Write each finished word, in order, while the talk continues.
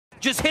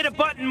Just hit a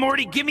button,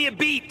 Morty. Give me a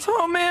beat.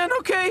 Oh man,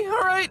 okay,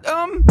 all right.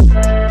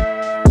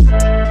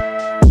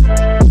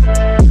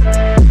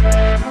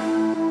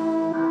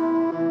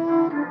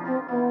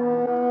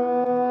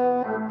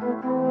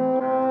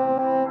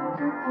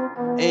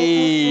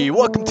 Hey,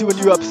 welcome to a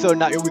new episode of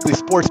Not Your Weekly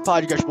Sports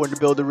Pod. You guys wanted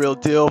to build the real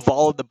deal,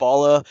 Vala the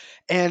Balla,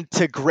 and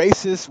to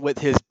grace us with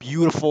his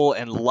beautiful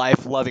and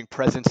life-loving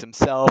presence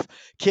himself,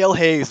 Kale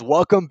Hayes.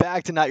 Welcome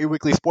back to Not Your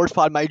Weekly Sports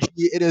Pod, my G.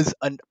 It is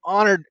an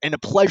honor and a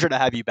pleasure to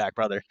have you back,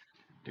 brother.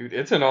 Dude,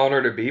 it's an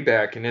honor to be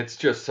back, and it's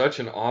just such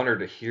an honor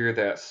to hear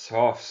that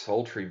soft,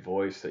 sultry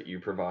voice that you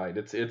provide.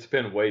 It's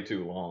been way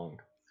too long.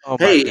 Oh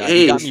my Hey, God,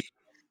 you got me.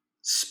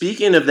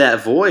 speaking of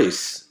that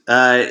voice,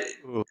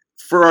 Ooh.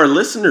 for our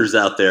listeners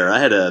out there, I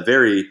had a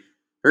very,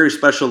 very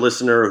special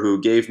listener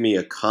who gave me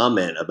a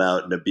comment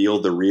about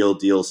Nabil the Real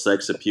Deal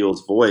Sex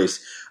Appeal's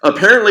voice.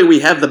 Apparently, we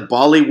have the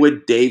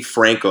Bollywood Dave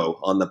Franco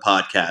on the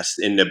podcast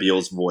in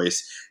Nabil's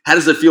voice. How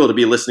does it feel to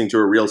be listening to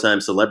a real-time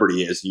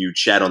celebrity as you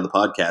chat on the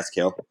podcast,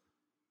 Kale?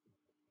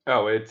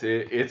 Oh,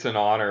 it's an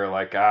honor.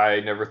 Like,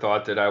 I never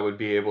thought that I would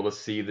be able to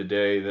see the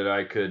day that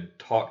I could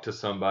talk to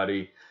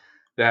somebody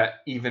that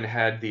even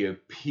had a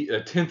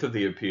tenth of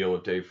the appeal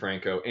of Dave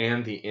Franco,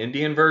 and the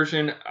Indian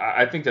version.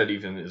 I think that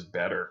even is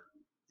better.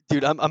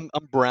 Dude, I'm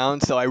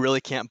brown, so I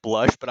really can't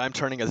blush, but I'm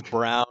turning as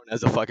brown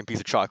as a fucking piece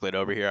of chocolate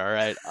over here. All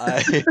right,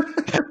 I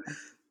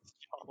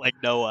like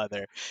no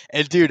other.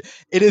 And dude,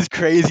 it is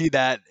crazy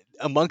that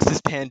amongst this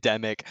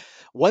pandemic,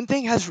 one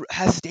thing has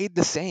stayed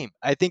the same.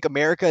 I think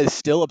America is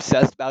still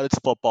obsessed about its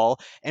football,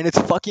 and it's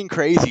fucking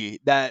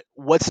crazy that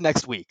what's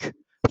next week?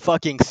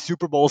 Fucking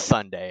Super Bowl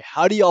Sunday.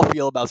 How do y'all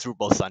feel about Super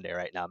Bowl Sunday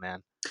right now,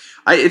 man?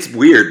 It's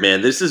weird,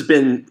 man.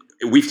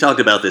 We've talked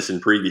about this in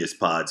previous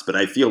pods, but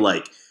I feel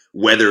like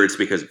whether it's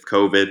because of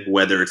COVID,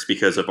 whether it's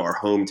because of our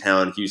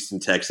hometown Houston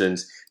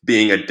Texans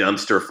being a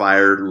dumpster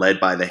fire led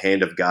by the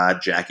hand of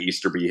God, Jack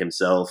Easterby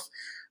himself,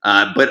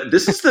 but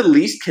this is the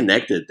least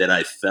connected that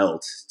I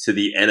felt to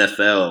the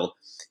NFL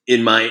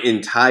in my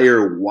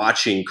entire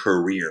watching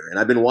career. And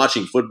I've been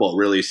watching football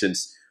really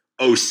since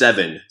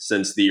 '07,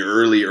 since the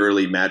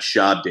early Matt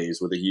Schaub days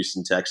with the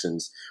Houston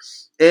Texans.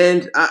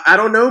 And I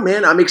don't know,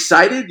 man. I'm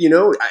excited.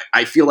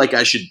 I feel like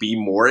I should be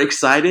more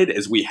excited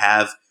as we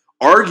have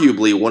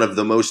arguably one of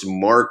the most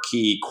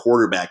marquee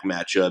quarterback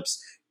matchups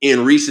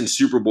in recent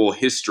Super Bowl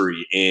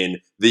history, in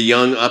the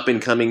young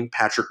up-and-coming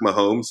Patrick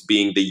Mahomes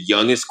being the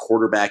youngest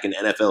quarterback in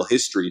NFL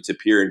history to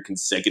appear in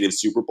consecutive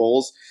Super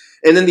Bowls,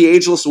 and then the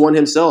ageless one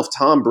himself,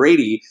 Tom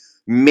Brady,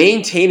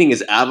 maintaining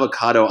his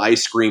avocado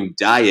ice cream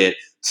diet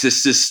to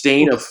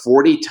sustain a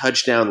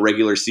 40-touchdown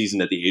regular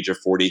season at the age of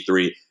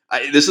 43.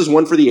 This is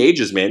one for the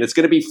ages, man. It's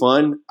going to be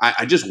fun.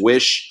 I just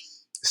wish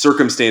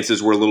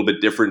circumstances were a little bit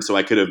different so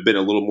I could have been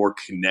a little more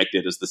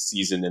connected as the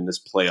season and this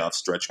playoff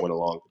stretch went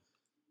along.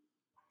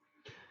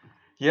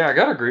 Yeah, I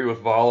gotta agree with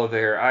Vala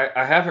there.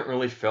 I haven't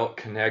really felt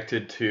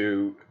connected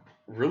to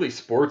really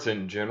sports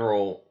in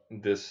general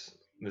this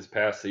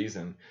past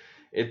season.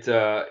 It's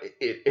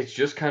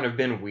just kind of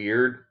been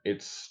weird.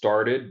 It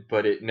started,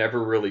 but it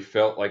never really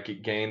felt like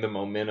it gained the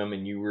momentum,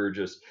 and you were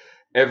just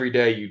every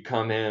day you'd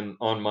come in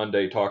on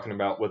Monday talking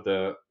about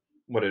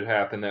what had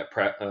happened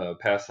that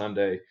past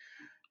Sunday,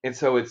 and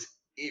so it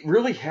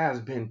really has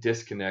been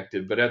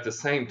disconnected. But at the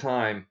same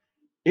time,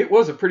 it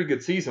was a pretty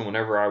good season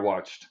whenever I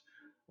watched.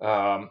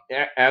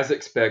 As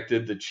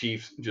expected, the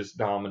Chiefs just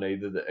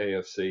dominated the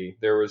AFC.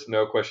 There was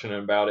no question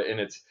about it, and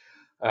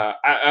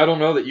I don't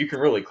know that you can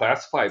really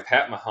classify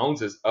Pat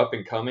Mahomes as up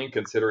and coming,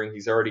 considering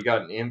he's already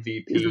got an He's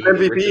an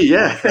MVP, MVP,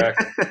 yeah.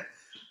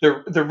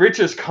 the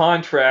richest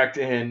contract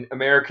in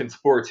American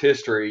sports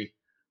history.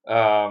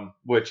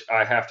 Which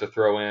I have to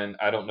throw in.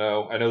 I don't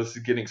know. I know this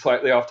is getting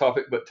slightly off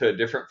topic, but to a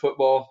different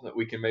football that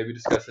we can maybe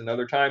discuss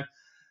another time.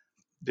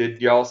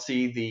 Did y'all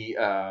see the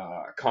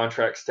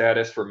contract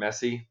status for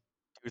Messi?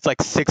 It's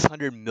like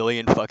 600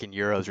 million fucking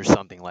euros or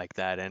something like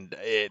that, and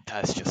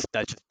that just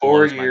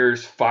 4 blows my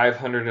years,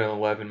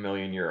 511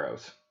 million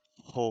euros.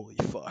 holy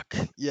fuck.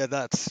 Yeah,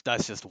 that's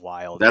just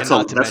wild. And That's a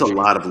not to that's a mention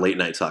lot of late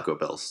night Taco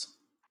Bells.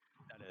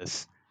 that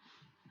is.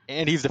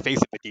 And he's the face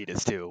of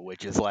Adidas too,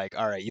 which is like,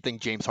 all right, you think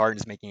James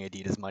Harden's making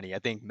Adidas money? I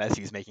think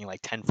Messi's making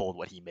like tenfold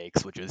what he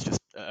makes, which is just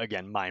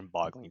again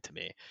mind-boggling to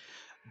me. It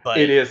But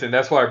is, and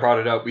that's why I brought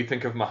it up. We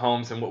think of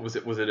Mahomes, and what was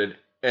it? Was it an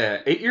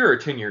 8-year or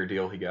 10-year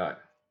deal he got?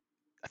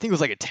 I think it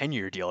was like a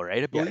 10-year deal, right?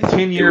 I Yeah, believe. 10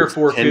 It year, was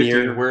 10 450,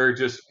 and year. we're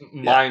just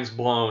Yeah. minds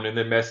blown. And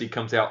then Messi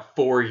comes out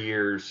 4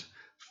 years,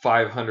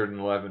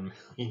 511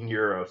 million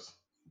euros.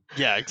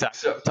 Yeah, exactly.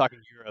 So, We're talking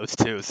euros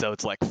too, so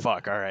it's like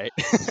fuck. All right.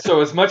 so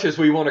as much as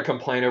we want to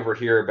complain over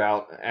here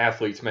about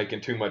athletes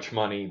making too much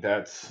money,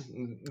 that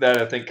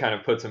I think kind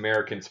of puts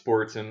American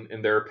sports and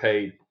their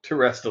pay to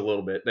rest a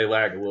little bit. They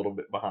lag a little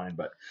bit behind.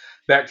 But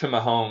back to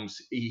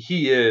Mahomes,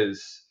 he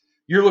is.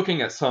 You're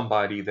looking at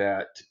somebody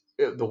that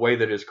the way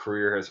that his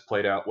career has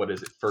played out. What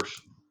is it?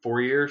 First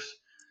 4 years,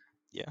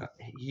 Yeah.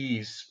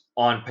 he's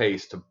on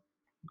pace to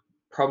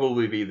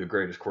probably be the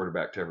greatest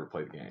quarterback to ever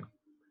play the game.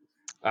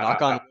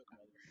 Knock on.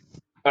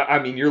 I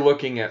mean, you're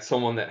looking at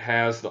someone that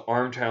has the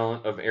arm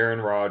talent of Aaron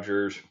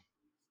Rodgers,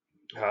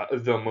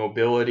 the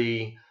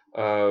mobility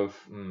of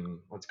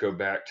let's go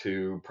back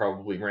to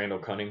probably Randall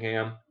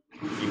Cunningham,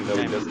 even though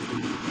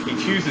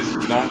he chooses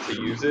not to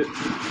use it.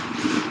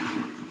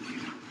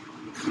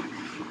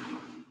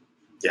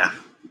 Yeah.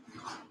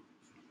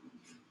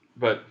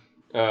 But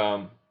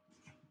are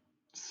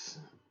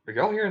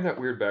y'all hearing that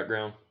weird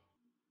background?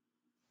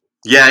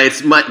 Yeah,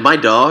 it's my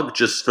dog.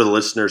 Just for the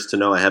listeners to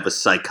know, I have a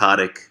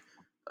psychotic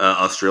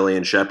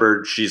Australian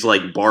Shepherd. She's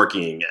like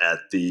barking at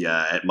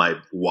my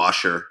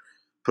washer.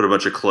 Put a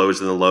bunch of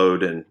clothes in the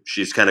load, and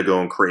she's kind of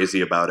going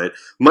crazy about it.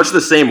 Much the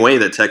same way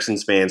that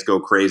Texans fans go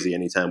crazy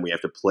anytime we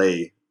have to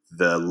play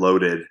the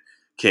loaded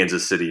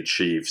Kansas City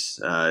Chiefs,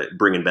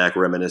 bringing back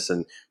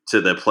reminiscent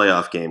to the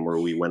playoff game where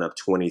we went up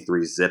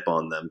 23-0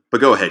 on them.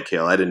 But go ahead,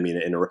 Kale. I didn't mean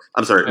to interrupt.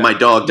 I'm sorry, my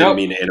dog didn't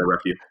mean to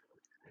interrupt you.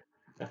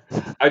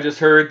 I just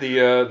heard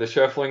the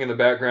shuffling in the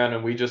background,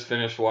 and we just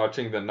finished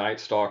watching the Night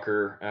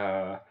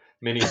Stalker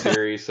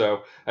miniseries.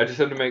 So I just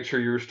had to make sure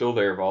you were still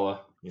there,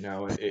 Vala.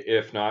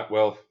 If not,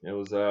 well, it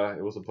was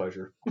a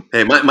pleasure.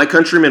 Hey, my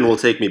countrymen will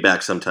take me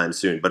back sometime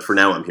soon, but for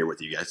now, I'm here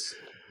with you guys.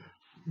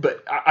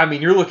 But I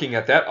mean, you're looking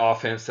at that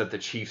offense that the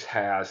Chiefs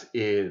has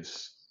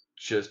is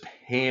just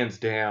hands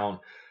down.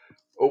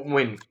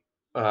 When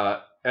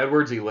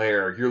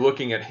Edwards-Helaire, you're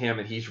looking at him,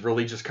 and he's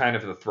really just kind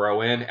of the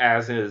throw-in,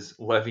 as is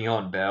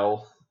Le'Veon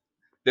Bell.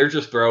 They're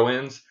just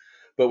throw-ins.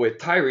 But with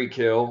Tyreek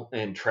Hill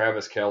and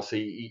Travis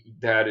Kelce,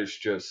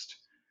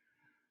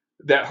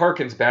 that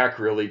harkens back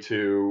really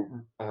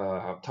to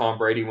Tom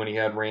Brady when he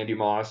had Randy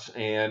Moss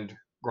and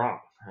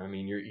Gronk. I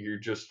mean, you're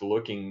just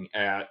looking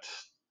at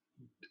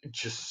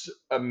just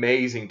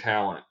amazing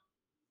talent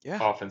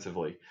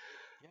offensively.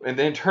 And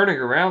then turning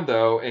around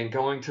though and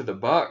going to the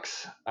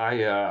Bucks,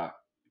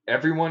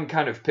 everyone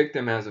kind of picked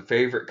them as a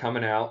favorite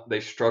coming out.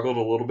 They struggled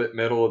a little bit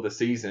middle of the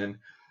season.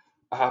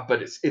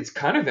 But it's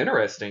kind of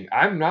interesting.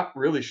 I'm not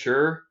really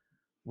sure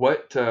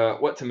what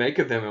to make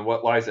of them and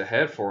what lies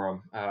ahead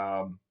for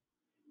them.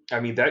 I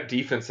mean, that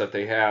defense that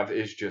they have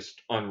is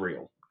just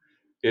unreal.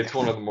 It's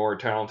one of the more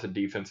talented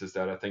defenses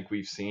that I think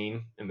we've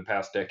seen in the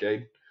past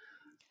decade.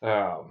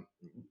 What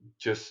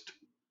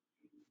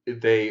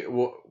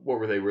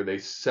were they? Were they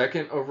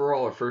second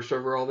overall or first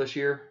overall this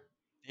year?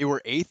 They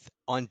were 8th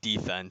on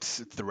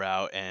defense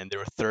throughout, and they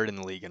were 3rd in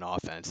the league in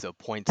offense. So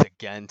points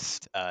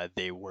against, at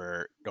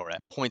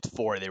points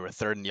for, they were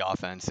 3rd in the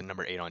offense and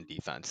number 8 on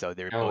defense. So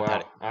they were both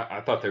wow.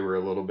 I thought they were a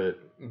little bit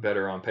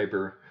better on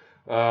paper.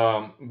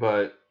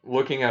 But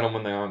looking at them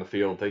when they're on the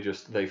field,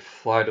 they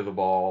fly to the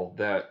ball.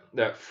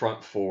 That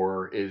front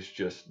four is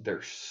just,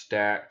 they're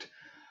stacked.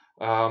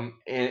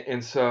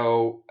 And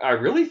so I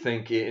really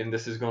think, and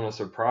this is going to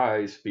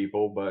surprise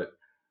people, but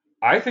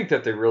I think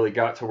that they really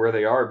got to where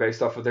they are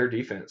based off of their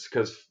defense,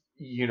 because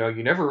you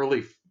never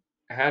really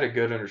had a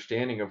good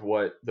understanding of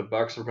what the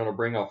Bucks were going to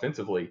bring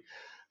offensively.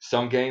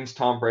 Some games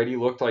Tom Brady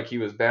looked like he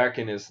was back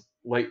in his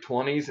late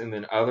 20s, and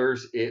then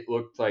others it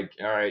looked like,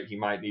 all right, he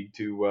might need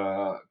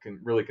to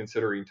really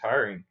consider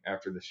retiring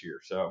after this year.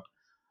 So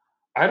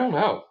I don't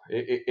know.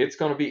 It's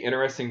going to be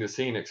interesting to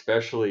see, and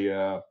especially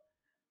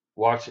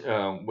watch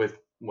with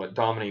what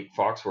Dominique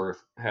Foxworth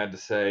had to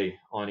say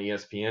on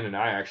ESPN, and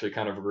I actually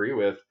kind of agree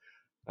with.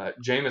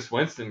 Jameis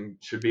Winston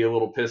should be a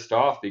little pissed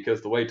off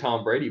because the way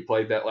Tom Brady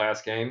played that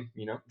last game,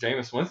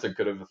 Jameis Winston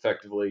could have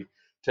effectively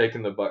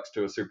taken the Bucks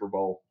to a Super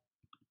Bowl.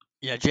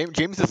 Yeah,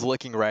 James is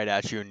looking right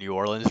at you in New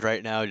Orleans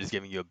right now, just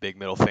giving you a big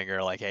middle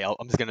finger, like, hey, I'm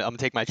gonna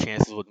take my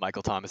chances with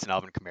Michael Thomas and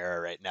Alvin Kamara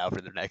right now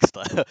for the next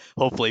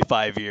hopefully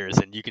 5 years,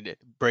 and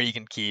Brady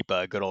can keep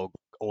good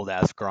old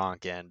ass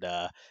Gronk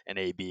and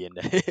AB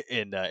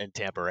in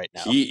Tampa right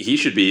now. He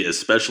should be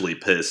especially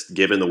pissed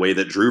given the way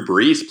that Drew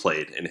Brees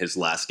played in his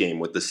last game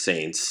with the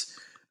Saints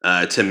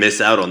to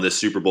miss out on this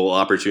Super Bowl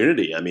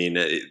opportunity. I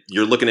mean,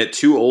 you're looking at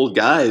two old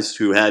guys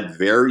who had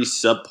very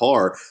sub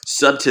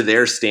to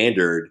their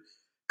standard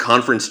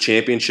conference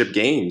championship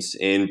games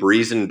in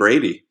Brees and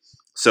Brady.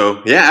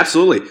 So, yeah,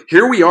 absolutely.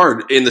 Here we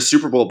are in the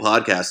Super Bowl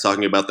podcast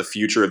talking about the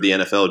future of the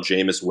NFL,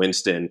 Jameis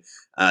Winston,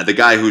 the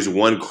guy who's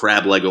one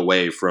crab leg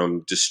away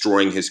from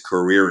destroying his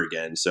career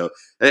again. So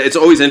it's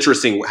always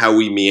interesting how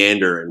we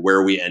meander and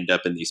where we end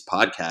up in these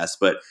podcasts.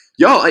 But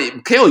y'all,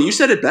 Kale, you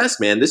said it best,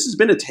 man. This has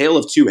been a tale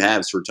of two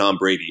halves for Tom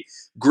Brady.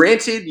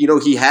 Granted,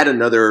 he had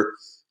another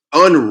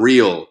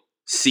unreal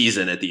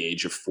season at the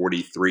age of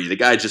 43. The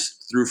guy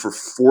just threw for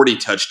 40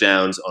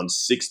 touchdowns on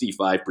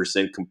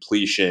 65%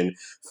 completion,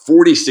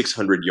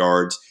 4,600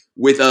 yards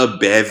with a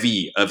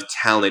bevy of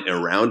talent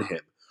around him.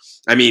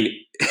 I mean,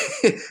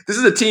 this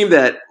is a team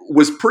that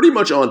was pretty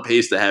much on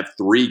pace to have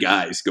 3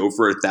 guys go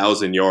for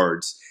 1,000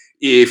 yards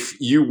if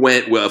you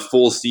went with a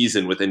full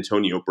season with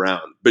Antonio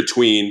Brown.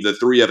 Between the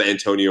 3 of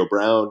Antonio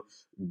Brown,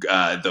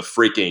 the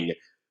freaking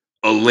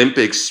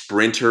Olympic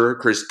sprinter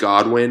Chris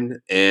Godwin,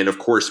 and of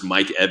course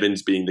Mike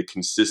Evans being the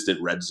consistent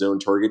red zone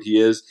target he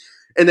is.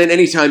 And then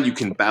anytime you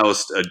can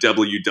boast a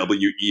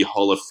WWE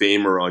Hall of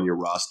Famer on your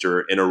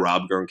roster and a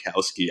Rob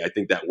Gronkowski, I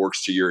think that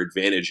works to your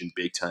advantage in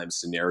big time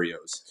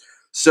scenarios.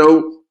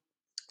 So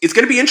it's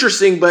going to be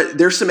interesting, but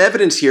there's some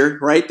evidence here,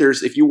 right?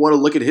 If you want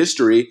to look at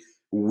history,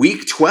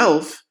 week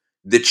 12,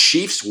 the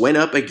Chiefs went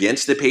up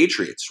against the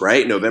Patriots,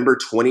 right? November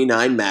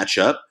 29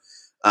 matchup.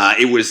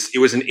 It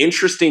was an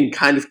interesting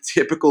kind of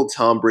typical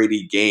Tom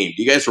Brady game.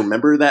 Do you guys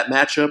remember that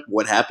matchup?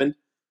 What happened?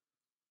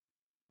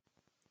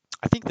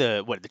 I think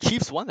the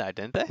Chiefs won that,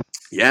 didn't they?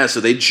 Yeah, so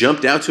they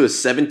jumped out to a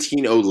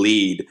 17-0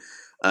 lead.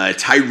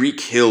 Tyreek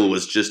Hill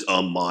was just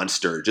a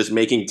monster, just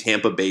making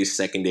Tampa Bay's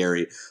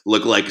secondary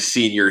look like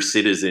senior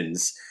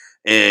citizens.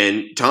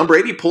 And Tom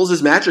Brady pulls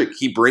his magic.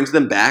 He brings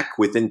them back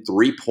within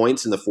 3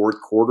 points in the fourth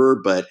quarter,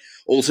 but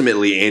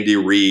ultimately Andy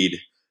Reid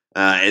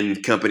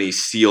and company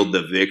sealed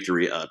the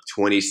victory up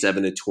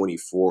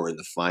 27-24 in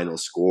the final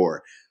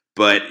score.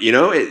 But,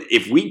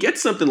 if we get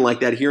something like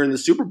that here in the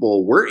Super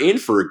Bowl, we're in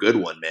for a good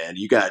one, man.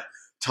 You got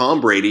Tom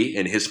Brady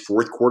and his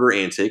fourth quarter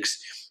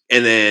antics.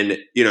 And then,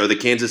 the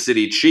Kansas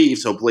City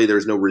Chiefs, hopefully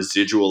there's no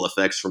residual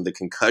effects from the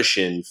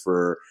concussion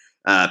for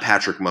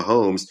Patrick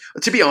Mahomes.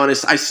 To be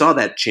honest, I saw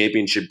that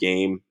championship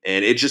game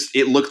and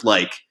it looked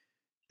like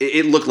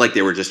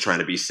they were just trying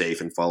to be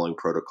safe and following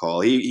protocol.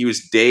 He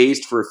was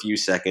dazed for a few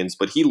seconds,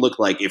 but he looked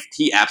like if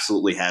he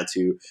absolutely had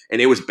to, and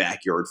it was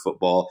backyard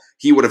football,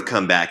 he would have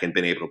come back and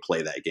been able to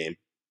play that game.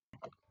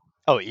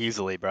 Oh,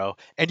 easily, bro.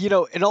 And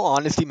in all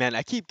honesty, man,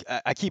 I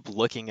keep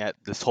looking at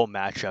this whole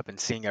matchup and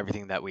seeing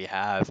everything that we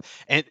have,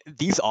 and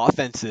these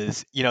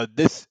offenses,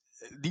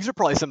 these are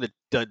probably some of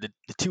the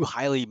two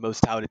highly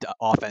most touted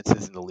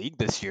offenses in the league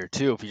this year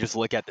too. If you just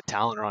look at the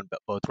talent on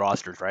both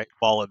rosters, right?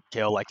 Ball and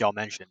Kale, like y'all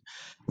mentioned,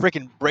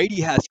 freaking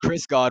Brady has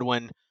Chris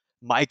Godwin,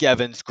 Mike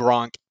Evans,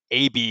 Gronk,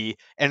 AB,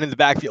 and in the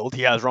backfield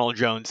he has Ronald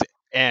Jones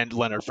and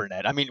Leonard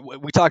Fournette. I mean,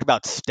 we talk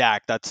about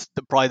stacked. That's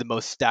probably the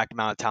most stacked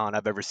amount of talent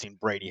I've ever seen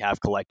Brady have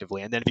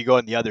collectively. And then if you go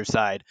on the other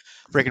side,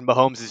 freaking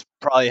Mahomes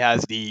probably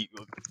has the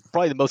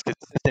most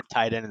consistent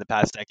tight end in the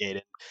past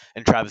decade,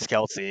 and Travis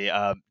Kelsey.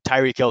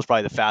 Tyreek Hill is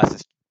probably the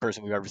fastest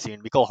person we've ever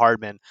seen. Mecole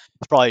Hardman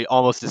is probably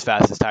almost as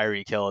fast as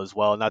Tyreek Hill as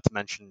well. Not to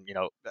mention,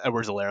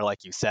 Edwards-Helaire,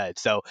 like you said.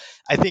 So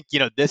I think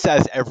this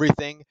has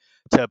everything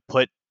to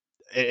put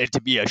it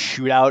to be a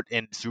shootout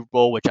in Super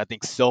Bowl, which I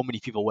think so many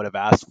people would have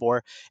asked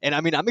for. And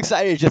I mean, I'm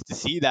excited just to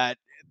see that,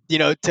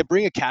 to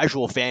bring a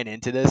casual fan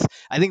into this.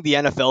 I think the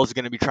NFL is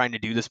going to be trying to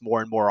do this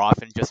more and more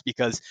often just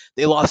because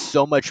they lost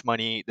so much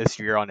money this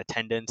year on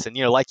attendance. And,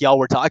 like y'all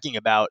were talking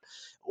about,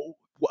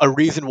 a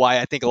reason why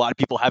I think a lot of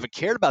people haven't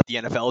cared about the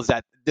NFL is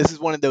that this is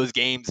one of those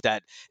games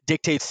that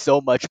dictates so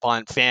much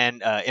upon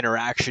fan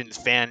interactions,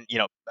 fan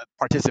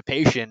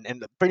participation,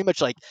 and pretty much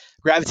like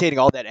gravitating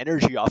all that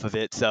energy off of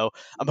it. So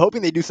I'm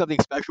hoping they do something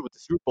special with the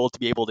Super Bowl to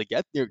be able to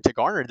get there to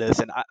garner this.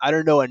 And I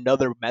don't know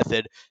another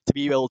method to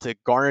be able to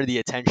garner the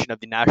attention of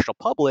the national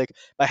public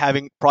by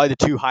having probably the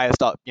two highest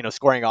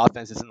scoring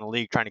offenses in the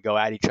league trying to go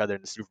at each other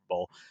in the Super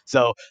Bowl.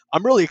 So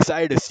I'm really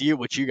excited to see it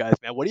with you guys,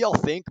 man. What do y'all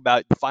think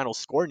about the final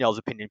score in y'all's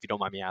opinion, if you don't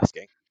mind me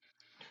asking?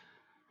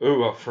 Ooh,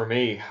 well, for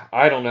me,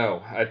 I don't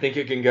know. I think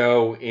it can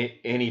go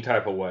any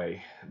type of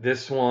way.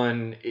 This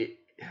one,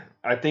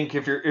 I think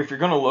if you're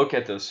going to look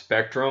at the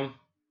spectrum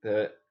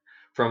that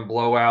from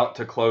blowout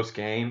to close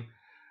game,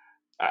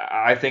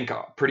 I think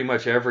pretty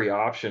much every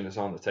option is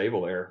on the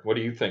table there. What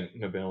do you think,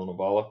 Nabil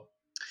Nabala?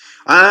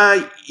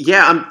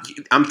 Yeah,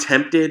 I'm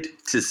tempted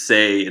to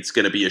say it's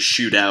going to be a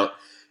shootout,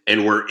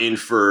 and we're in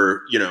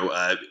for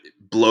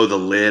blow the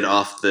lid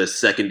off the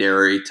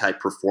secondary type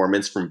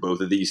performance from both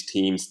of these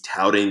teams,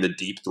 touting the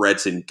deep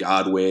threats in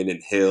Godwin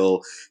and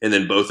Hill, and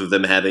then both of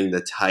them having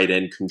the tight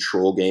end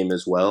control game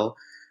as well.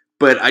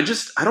 But I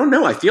don't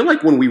know. I feel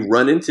like when we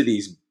run into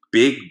these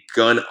big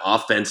gun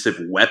offensive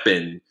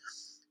weapon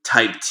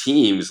type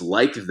teams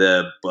like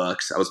the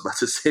Bucks, I was about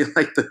to say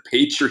like the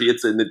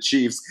Patriots and the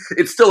Chiefs,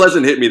 it still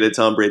hasn't hit me that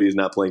Tom Brady is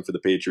not playing for the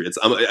Patriots.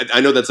 I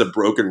know that's a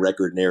broken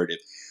record narrative,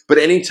 but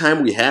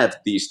anytime we have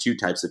these two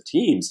types of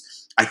teams,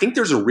 I think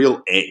there's a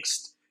real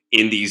angst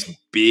in these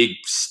big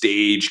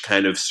stage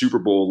kind of Super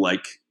Bowl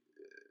like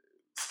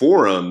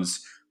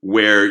forums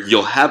where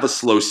you'll have a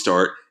slow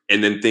start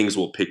and then things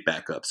will pick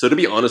back up. So to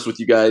be honest with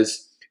you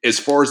guys, as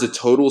far as the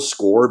total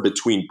score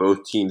between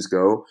both teams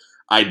go,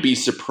 I'd be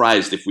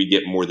surprised if we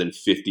get more than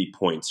 50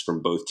 points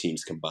from both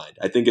teams combined.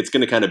 I think it's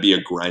going to kind of be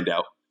a grind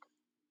out.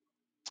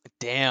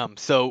 Damn.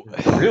 So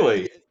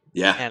Really?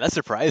 Yeah. man, that's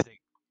surprising.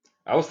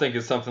 I was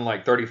thinking something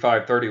like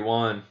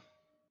 35-31.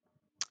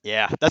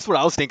 Yeah, that's what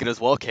I was thinking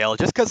as well, Kale.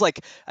 Just because,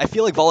 like, I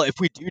feel like if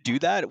we do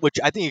that, which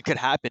I think it could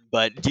happen,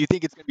 but do you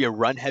think it's going to be a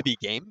run-heavy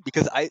game?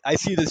 Because I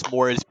see this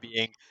more as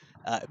being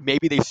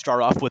maybe they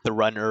start off with the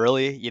run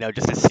early,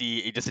 just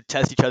to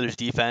test each other's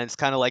defense,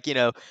 kind of like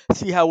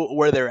see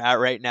where they're at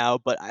right now.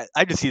 But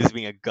I just see this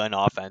being a gun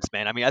offense,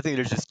 man. I mean, I think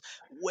there's just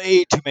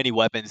way too many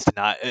weapons to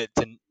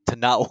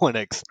not want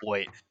to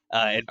exploit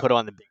and put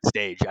on the big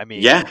stage. I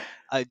mean, Yeah.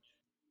 I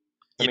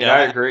you mean, know, I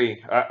I,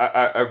 agree.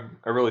 I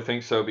really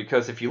think so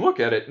because if you look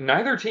at it,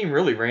 neither team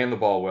really ran the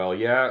ball well.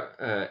 Yeah,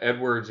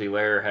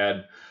 Edwards-Helaire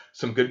had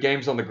some good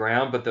games on the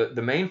ground, but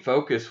the main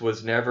focus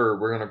was never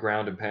we're going to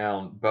ground and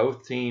pound.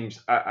 Both teams,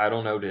 I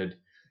don't know, did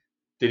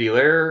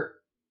Helaire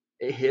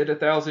hit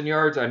 1,000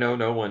 yards? I know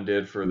no one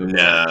did for the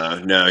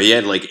Bucks. No, he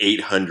had like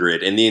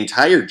 800, and the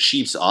entire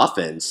Chiefs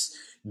offense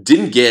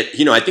didn't get,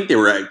 I think they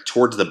were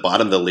towards the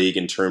bottom of the league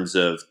in terms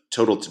of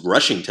total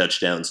rushing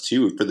touchdowns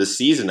too. For the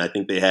season, I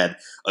think they had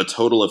a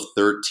total of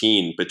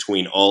 13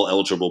 between all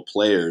eligible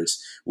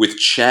players, with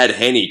Chad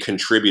Henne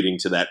contributing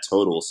to that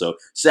total. So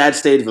sad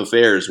state of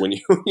affairs when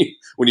you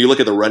when you look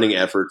at the running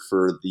effort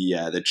for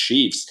the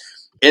Chiefs.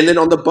 And then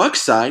on the Bucs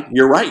side,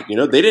 you're right.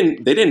 They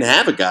didn't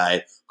have a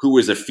guy who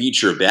was a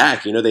feature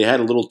back. They had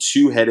a little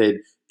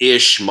two-headed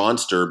ish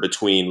monster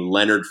between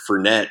Leonard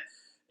Fournette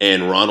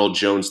and Ronald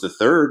Jones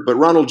III, but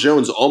Ronald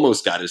Jones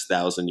almost got his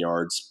 1,000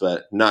 yards,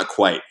 but not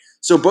quite.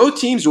 So both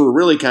teams were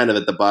really kind of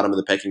at the bottom of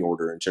the pecking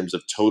order in terms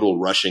of total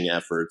rushing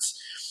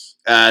efforts.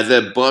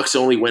 The Bucs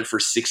only went for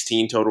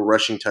 16 total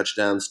rushing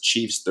touchdowns,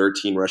 Chiefs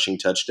 13 rushing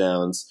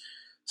touchdowns.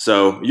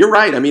 So you're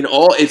right. I mean,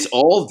 it's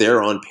all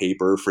there on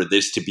paper for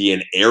this to be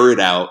an air it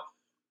out,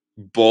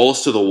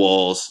 balls to the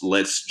walls,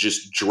 let's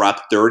just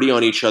drop 30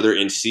 on each other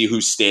and see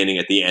who's standing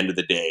at the end of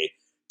the day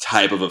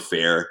type of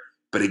affair.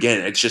 But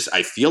again,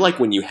 I feel like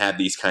when you have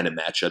these kind of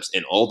matchups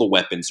and all the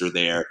weapons are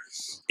there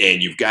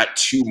and you've got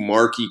two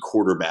marquee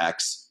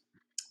quarterbacks,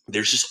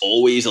 there's just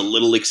always a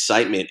little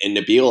excitement. And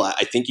Nabil,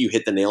 I think you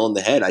hit the nail on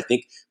the head. I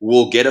think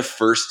we'll get a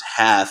first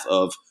half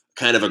of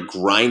kind of a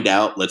grind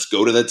out. Let's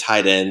go to the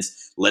tight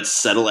ends. Let's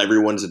settle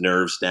everyone's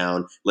nerves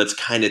down. Let's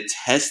kind of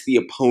test the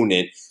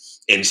opponent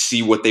and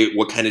see what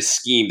kind of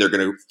scheme they're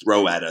going to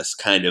throw at us,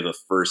 kind of a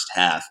first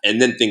half.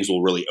 And then things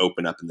will really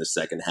open up in the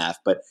second half.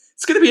 But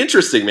it's going to be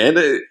interesting, man.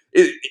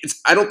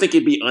 I don't think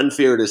it'd be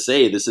unfair to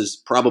say this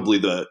is probably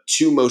the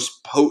two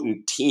most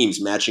potent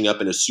teams matching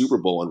up in a Super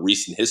Bowl in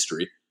recent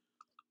history.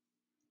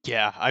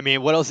 Yeah, I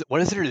mean, what else?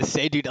 What is there to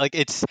say, dude? Like,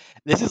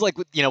 this is like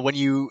when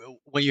you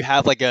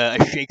have like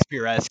a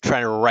Shakespeare-esque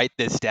trying to write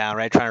this down,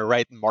 right? Trying to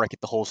write and market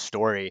the whole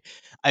story.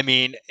 I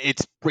mean,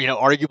 it's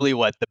arguably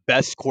what the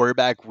best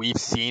quarterback we've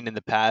seen in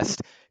the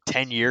past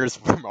 10 years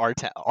from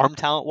arm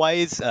talent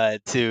wise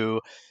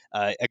to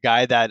a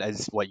guy that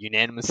is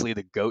unanimously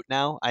the GOAT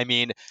now. I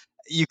mean,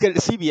 you could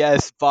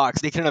CBS,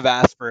 Fox, they couldn't have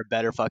asked for a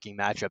better fucking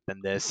matchup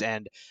than this.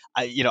 And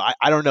I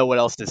don't know what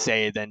else to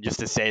say than just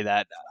to say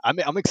that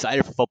I'm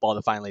excited for football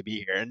to finally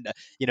be here. And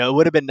it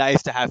would have been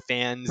nice to have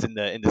fans in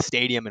the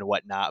stadium and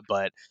whatnot,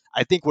 but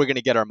I think we're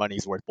gonna get our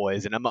money's worth,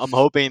 boys. And I'm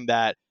hoping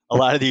that a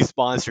lot of these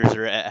sponsors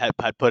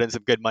had put in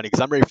some good money,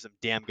 because I'm ready for some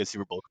damn good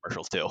Super Bowl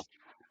commercials too.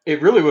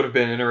 It really would have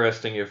been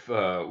interesting if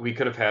we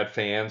could have had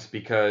fans,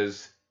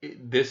 because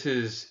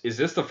is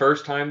this the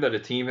first time that a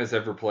team has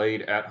ever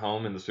played at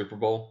home in the Super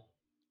Bowl?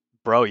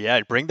 Bro, yeah,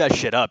 bring that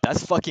shit up.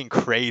 That's fucking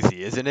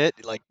crazy, isn't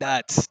it? Like,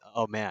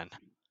 oh man.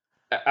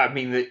 I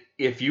mean,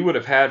 if you would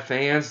have had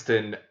fans,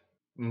 then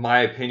my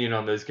opinion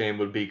on this game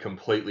would be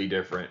completely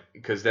different,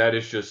 because that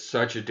is just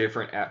such a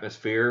different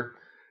atmosphere.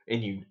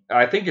 And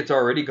I think it's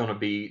already going to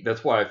be,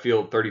 that's why I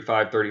feel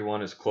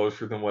 35-31 is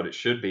closer than what it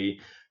should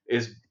be,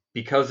 is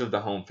because of the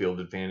home field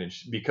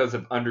advantage, because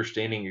of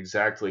understanding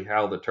exactly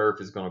how the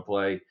turf is going to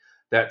play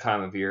that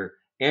time of year.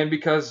 And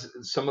because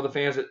some of the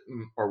fans,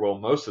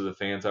 most of the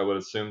fans, I would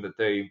assume that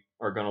they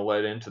are going to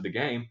let into the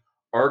game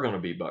are going to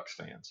be Bucs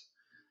fans.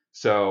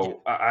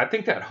 So I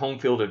think that home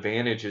field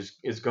advantage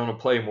is going to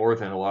play more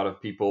than a lot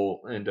of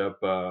people end up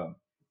or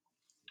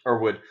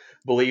would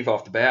believe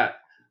off the bat.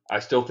 I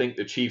still think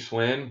the Chiefs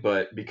win,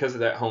 but because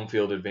of that home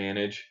field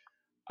advantage,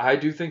 I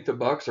do think the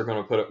Bucs are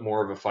going to put up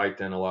more of a fight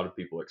than a lot of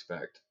people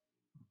expect.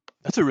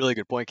 That's a really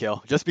good point,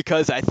 Kale. Just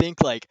because I think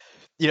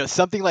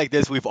something like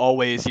this we've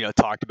always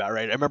talked about,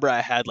 right? I remember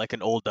I had like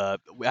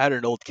we had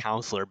an old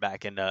counselor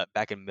back in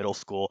middle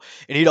school,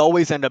 and he'd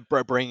always end up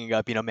bringing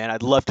up, man,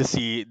 I'd love to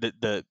see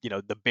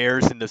the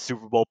Bears in the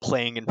Super Bowl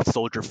playing in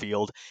Soldier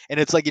Field, and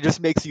it's like it just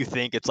makes you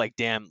think. It's like,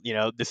 damn,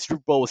 the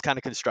Super Bowl was kind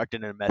of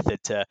constructed in a method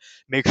to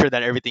make sure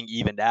that everything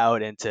evened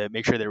out and to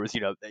make sure there was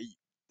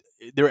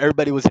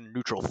everybody was in a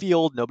neutral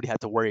field. Nobody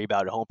had to worry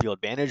about a home field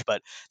advantage,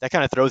 but that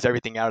kind of throws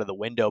everything out of the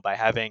window by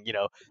having,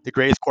 the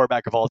greatest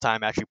quarterback of all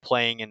time actually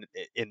playing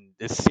in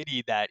this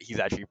city that he's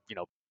actually,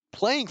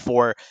 playing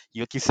for.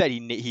 Like you said,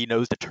 he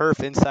knows the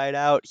turf inside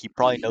out. He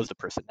probably knows the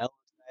personnel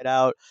inside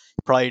out.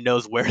 He probably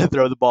knows where to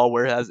throw the ball,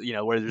 where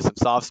there's some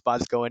soft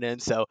spots going in.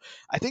 So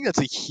I think that's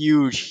a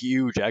huge,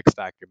 huge X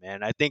factor,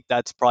 man. I think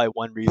that's probably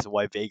one reason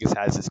why Vegas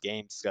has this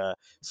game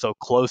so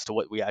close to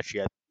what we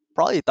actually had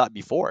probably thought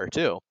before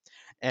too.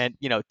 And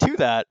to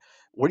that,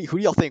 who do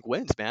y'all think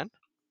wins, man?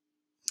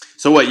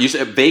 So what you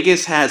said?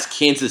 Vegas has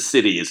Kansas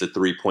City as a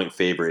 3-point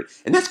favorite,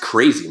 and that's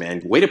crazy,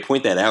 man. Way to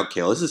point that out,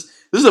 Kale. This is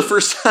the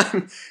first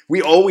time.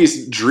 We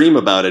always dream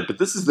about it, but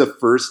this is the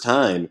first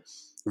time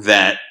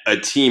that a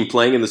team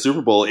playing in the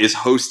Super Bowl is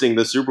hosting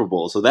the Super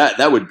Bowl. So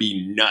that would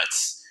be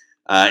nuts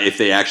if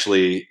they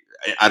actually.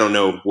 I don't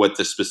know what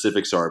the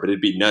specifics are, but it'd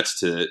be nuts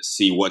to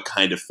see what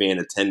kind of fan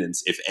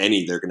attendance, if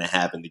any, they're going to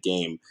have in the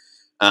game.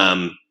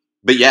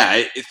 But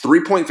yeah,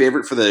 3-point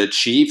favorite for the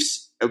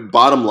Chiefs.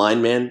 Bottom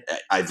line, man,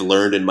 I've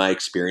learned in my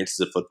experience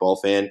as a football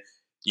fan,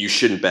 you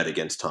shouldn't bet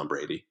against Tom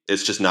Brady.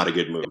 It's just not a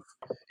good move.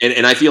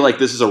 And I feel like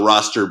this is a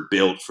roster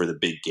built for the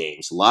big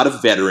games. A lot of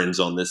veterans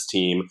on this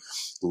team,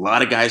 a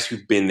lot of guys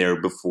who've been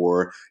there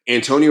before.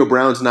 Antonio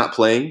Brown's not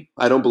playing,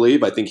 I don't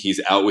believe. I think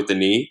he's out with the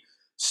knee.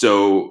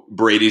 So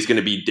Brady's going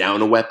to be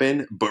down a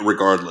weapon, but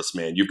regardless,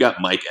 man, you've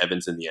got Mike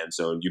Evans in the end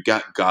zone. You've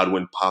got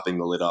Godwin popping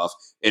the lid off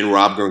and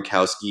Rob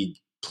Gronkowski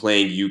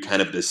playing you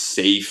kind of the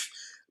safe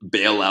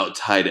bailout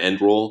tight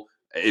end role.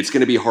 It's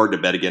going to be hard to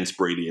bet against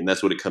Brady, and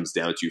that's what it comes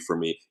down to for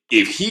me.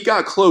 If he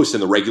got close in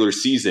the regular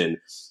season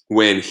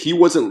when he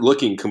wasn't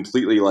looking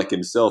completely like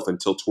himself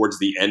until towards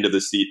the end of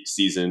the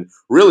season,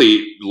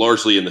 really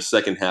largely in the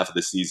second half of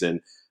the season,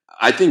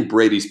 I think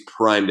Brady's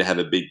primed to have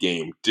a big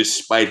game,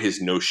 despite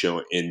his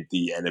no-show in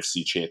the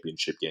NFC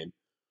Championship game.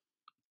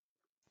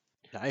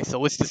 Nice. So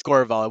what's the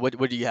score, Vala? What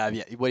do you have?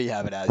 What do you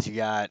have it as? You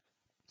got.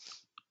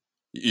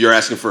 You're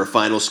asking for a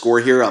final score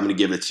here. I'm going to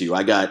give it to you.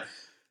 I got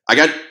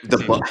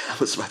the. I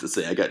was about to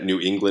say I got New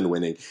England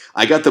winning.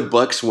 I got the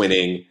Bucks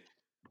winning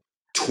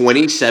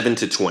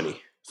 27-20.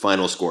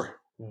 Final score.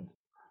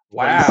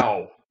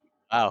 Wow.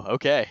 Wow.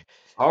 Okay.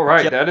 All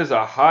right, Yep. that is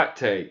a hot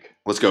take.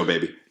 Let's go,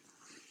 baby.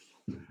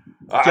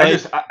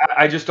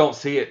 I just don't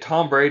see it.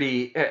 Tom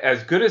Brady,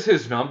 as good as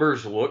his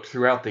numbers looked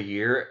throughout the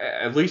year,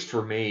 at least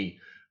for me,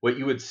 what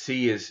you would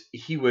see is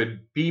he would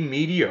be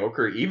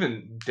mediocre,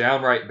 even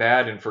downright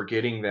bad, and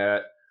forgetting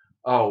that,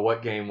 oh,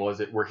 what game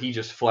was it, where he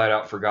just flat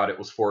out forgot it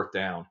was fourth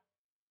down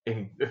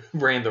and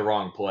ran the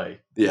wrong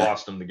play,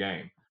 lost him the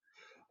game.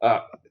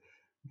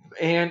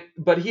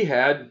 But he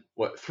had,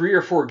 3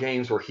 or 4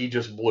 games where he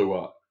just blew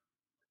up.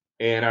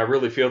 And I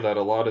really feel that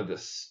a lot of the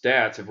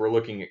stats, if we're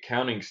looking at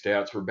counting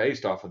stats, were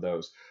based off of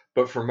those.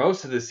 But for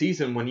most of the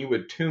season, when you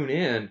would tune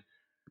in,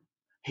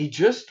 he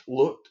just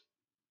looked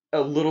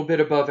a little bit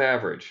above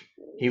average.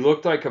 He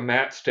looked like a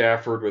Matt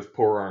Stafford with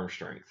poor arm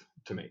strength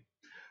to me.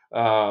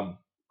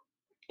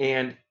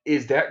 And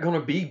is that going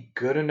to be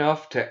good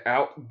enough to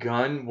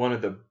outgun one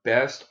of the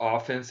best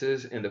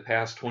offenses in the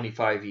past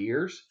 25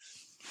 years?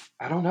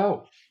 I don't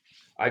know.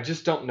 I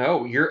just don't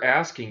know. You're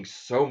asking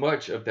so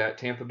much of that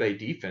Tampa Bay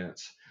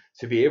defense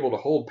to be able to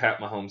hold Pat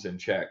Mahomes in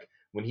check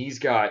when he's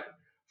got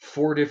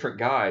 4 different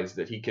guys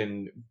that he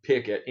can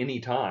pick at any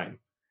time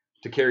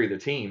to carry the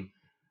team.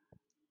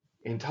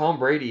 And Tom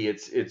Brady,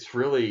 it's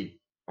really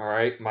all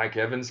right. Mike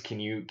Evans, can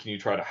you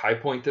try to high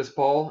point this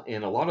ball?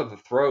 And a lot of the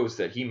throws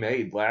that he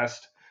made the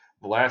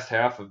last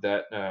half of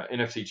that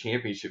NFC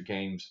Championship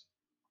game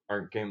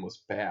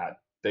was bad.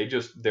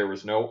 There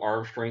was no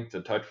arm strength.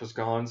 The touch was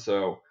gone.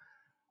 So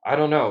I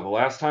don't know. The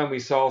last time we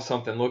saw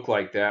something look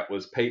like that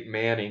was Peyton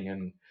Manning,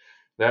 and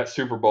that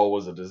Super Bowl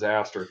was a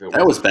disaster.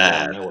 That was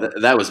bad.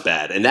 That was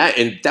bad, and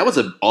that was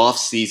an off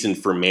season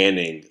for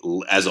Manning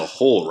as a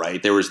whole,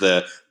 right? There was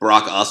the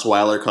Brock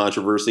Osweiler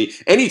controversy.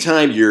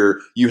 Anytime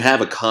you have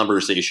a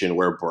conversation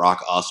where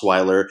Brock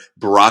Osweiler,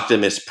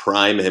 Brocktimus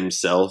Prime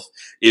himself,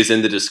 is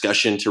in the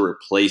discussion to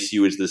replace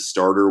you as the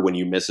starter when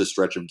you miss a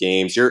stretch of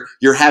games,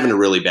 you're having a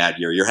really bad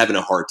year. You're having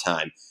a hard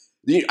time.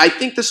 I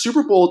think the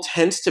Super Bowl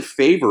tends to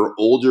favor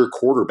older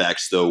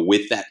quarterbacks, though,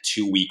 with that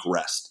 2-week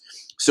rest.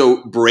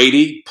 So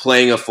Brady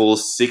playing a full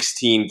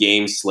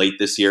 16-game slate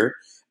this year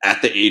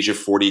at the age of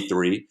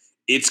 43,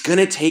 it's going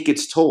to take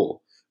its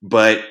toll.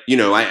 But,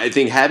 I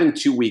think having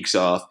 2 weeks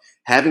off,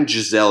 having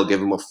Giselle give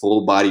him a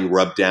full body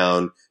rub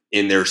down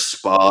in their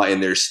spa,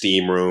 in their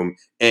steam room,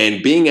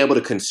 and being able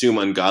to consume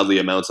ungodly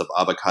amounts of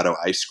avocado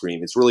ice cream,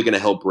 it's really going to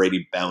help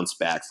Brady bounce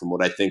back from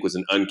what I think was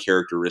an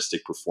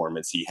uncharacteristic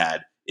performance he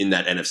had in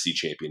that NFC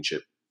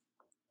Championship.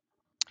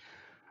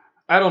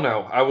 I don't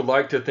know. I would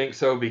like to think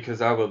so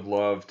because I would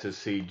love to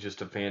see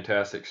just a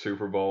fantastic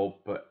Super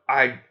Bowl, but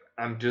I'm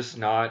just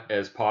not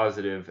as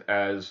positive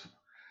as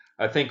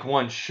I think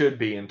one should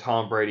be in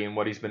Tom Brady and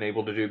what he's been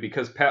able to do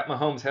because Pat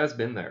Mahomes has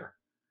been there.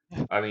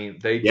 I mean,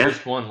 they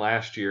just won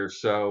last year,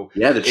 so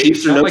the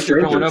Chiefs are no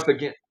strangers.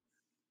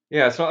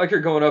 It's not like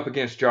you're going up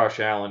against Josh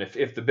Allen.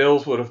 If the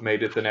Bills would have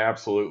made it, then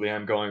absolutely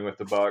I'm going with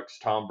the Bucks,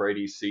 Tom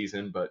Brady's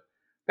season, but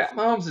Pat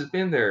Mahomes has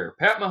been there.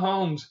 Pat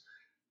Mahomes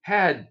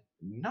had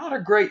not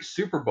a great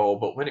Super Bowl,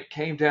 but when it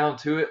came down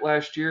to it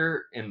last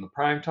year in the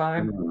prime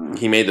time,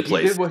 he made the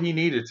plays. He did what he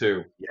needed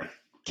to. Yeah.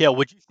 Kale,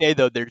 would you say,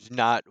 though, there's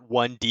not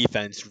one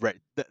defense,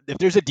 if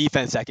there's a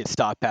defense that could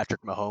stop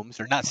Patrick Mahomes,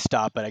 or not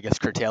stop, but I guess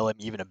curtail him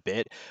even a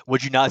bit,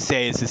 would you not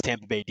say it's this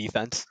Tampa Bay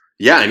defense?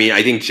 Yeah, I mean,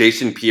 I think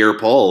Jason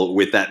Pierre-Paul,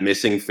 with that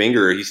missing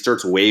finger, he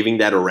starts waving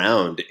that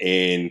around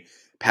in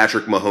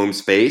Patrick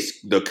Mahomes'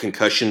 face. The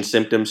concussion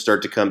symptoms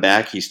start to come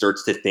back. He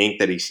starts to think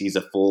that he sees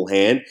a full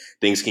hand.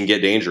 Things can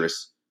get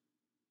dangerous.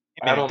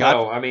 I don't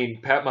know. I mean,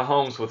 Pat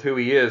Mahomes, with who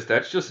he is,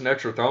 that's just an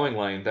extra throwing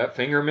lane. That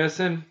finger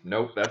missing,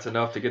 nope, that's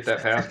enough to get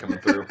that pass coming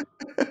through.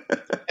 I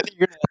think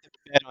you're going to have to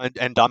bet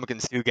on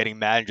Ndamukong Suh getting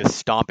mad and just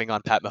stomping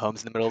on Pat Mahomes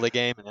in the middle of the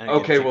game.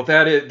 Okay, well,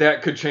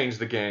 that could change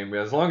the game.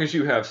 As long as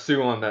you have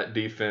Suh on that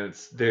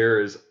defense,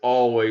 there is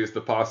always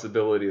the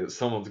possibility that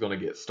someone's going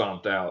to get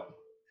stomped out.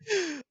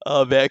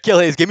 Oh, man. Kale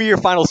Hayes, give me your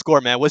final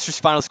score, man. What's your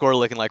final score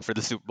looking like for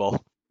the Super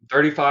Bowl?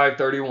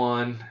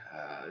 35-31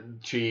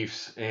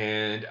 Chiefs,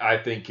 and I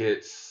think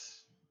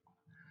it's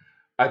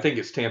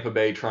Tampa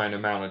Bay trying to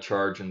mount a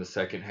charge in the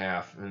second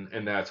half,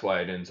 and that's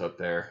why it ends up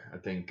there. I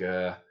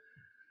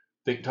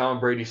think Tom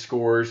Brady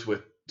scores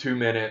with 2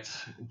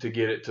 minutes to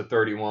get it to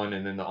 31,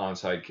 and then the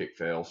onside kick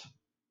fails.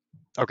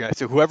 Okay,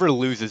 so whoever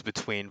loses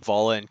between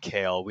Vala and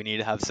Kale, we need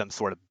to have some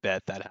sort of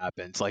bet that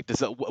happens. Like,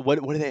 what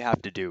do they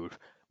have to do?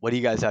 What do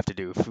you guys have to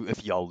do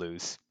if y'all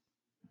lose?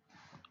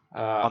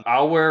 Um,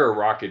 I'll wear a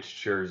Rockets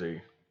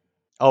jersey.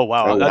 oh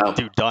wow, Oh wow.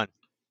 dude, done,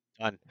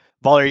 done.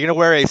 Vala, are you gonna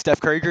wear a Steph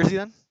Curry jersey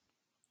then?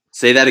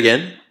 Say that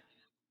again.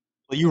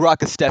 Will you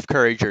rock a Steph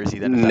Curry jersey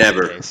then, if that's the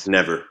Never, case?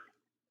 never.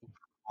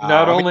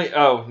 Not I'm only,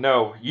 oh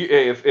no,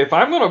 if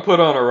I'm gonna put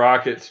on a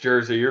Rockets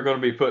jersey, you're gonna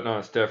be putting on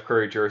a Steph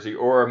Curry jersey,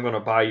 or I'm gonna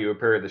buy you a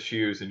pair of the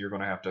shoes and you're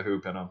gonna have to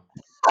hoop in them.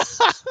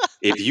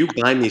 If you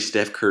buy me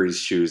Steph Curry's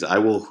shoes, I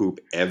will hoop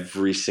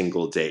every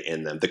single day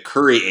in them. The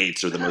Curry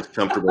 8s are the most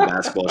comfortable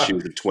basketball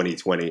shoes of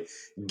 2020.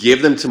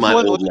 Give them to which my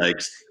one? old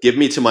legs. Give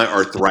me to my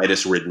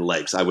arthritis-ridden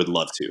legs. I would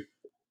love to.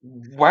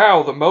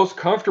 Wow, the most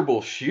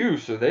comfortable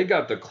shoes, so they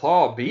got the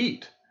claw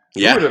beat. Who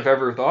would Yeah. have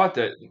ever thought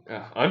that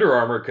Under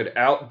Armour could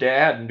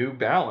outdad New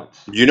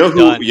Balance? Done. You know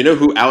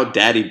who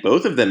outdaddied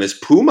both of them is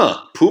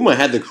Puma. Puma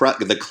had the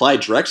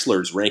Clyde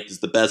Drexlers ranked as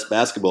the best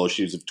basketball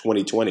shoes of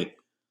 2020.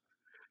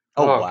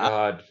 Oh Oh wow.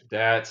 God,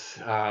 that's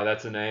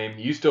a name.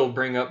 You still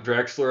bring up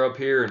Drexler up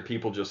here, and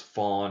people just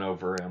fawn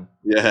over him.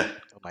 Yeah.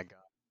 Oh my god.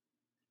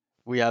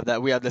 We have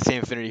that. We have the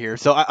same affinity here.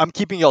 So I'm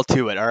keeping y'all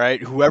to it. All right.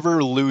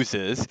 Whoever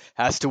loses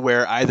has to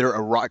wear either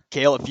a rock.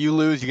 Kale, if you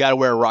lose, you got to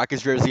wear a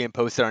Rockets jersey and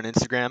post it on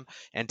Instagram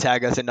and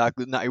tag us at Not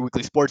Your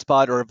Weekly Sports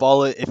Pod. Or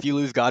Vala, if you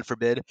lose, God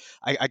forbid,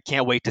 I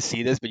can't wait to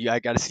see this. But I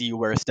got to see you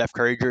wear a Steph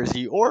Curry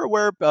jersey or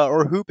wear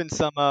or hoop in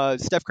some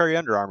Steph Curry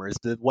Under Armours,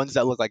 the ones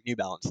that look like New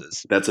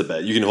Balances. That's a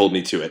bet. You can hold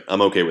me to it.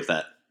 I'm okay with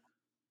that.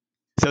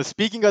 So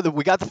speaking of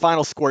we got the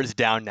final scores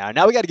down now.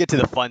 Now we got to get to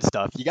the fun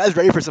stuff. You guys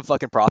ready for some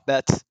fucking prop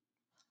bets?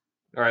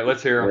 All right,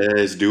 let's hear him.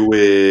 Let's do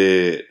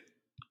it.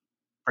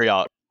 For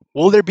y'all.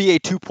 Will there be a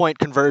 2 point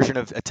conversion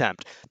of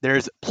attempt?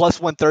 There's plus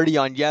 130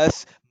 on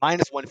yes,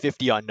 minus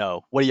 150 on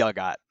no. What do y'all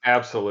got?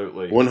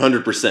 Absolutely.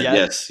 100%.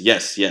 Yes? Yes.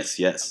 Yes. Yes.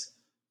 Yes.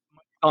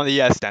 On the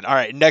yes then. All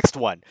right, next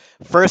one.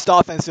 First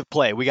offensive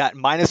play. We got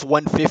minus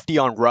 150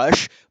 on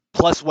rush,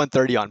 plus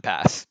 130 on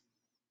pass.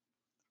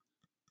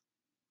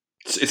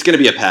 It's going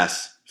to be a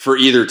pass for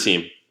either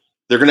team.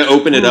 They're going to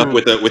open it up Ooh.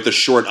 with a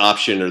short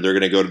option, or they're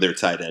going to go to their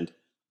tight end.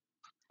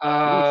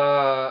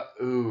 Ooh.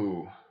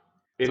 Ooh. So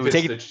If we it's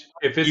take it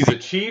the if it's easy.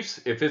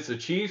 the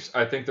Chiefs,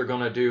 I think they're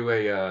gonna do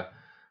they're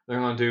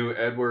gonna do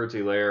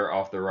Edwards-Helaire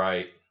off the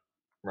right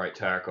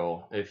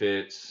tackle. If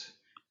it's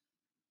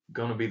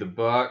gonna be the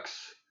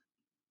Bucks,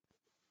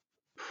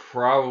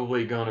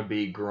 probably gonna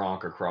be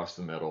Gronk across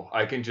the middle.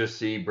 I can just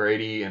see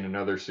Brady in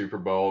another Super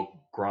Bowl.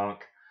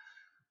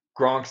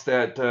 Gronk's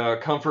that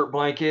comfort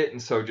blanket,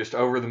 and so just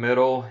over the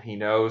middle, he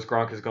knows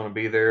Gronk is going to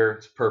be there.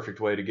 It's a perfect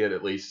way to get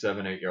at least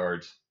 7-8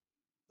 yards.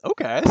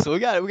 Okay, so we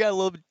got a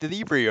little bit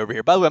deeper over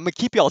here. By the way, I'm gonna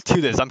keep y'all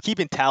to this. I'm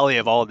keeping tally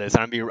of all of this,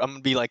 and I'm gonna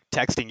be like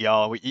texting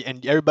y'all,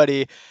 and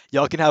everybody,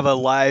 y'all can have a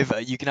live.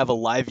 You can have a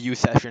live view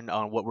session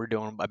on what we're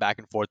doing by back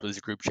and forth with this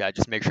group chat.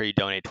 Just make sure you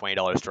donate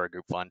 $20 to our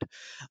group fund.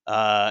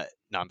 No,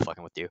 I'm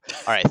fucking with you.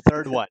 All right,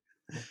 third one.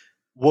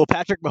 Will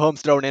Patrick Mahomes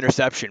throw an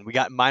interception? We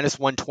got minus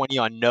 120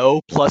 on no,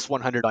 plus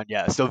 100 on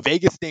yes. So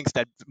Vegas thinks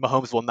that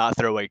Mahomes will not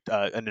throw an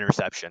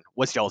interception.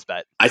 What's y'all's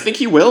bet? I think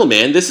he will,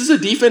 man. This is a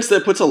defense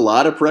that puts a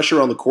lot of pressure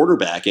on the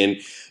quarterback.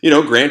 And,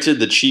 granted,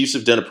 the Chiefs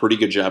have done a pretty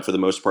good job for the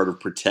most part of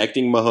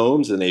protecting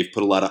Mahomes, and they've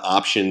put a lot of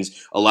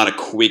options, a lot of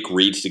quick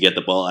reads to get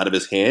the ball out of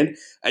his hand.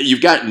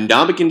 You've got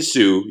Ndamukong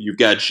Suh, you've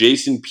got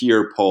Jason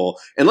Pierre-Paul,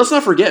 and let's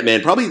not forget,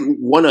 man, probably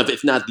one of,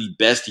 if not the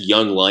best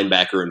young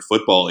linebacker in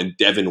football in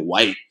Devin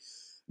White,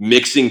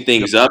 mixing Good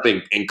things point. up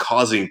and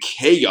causing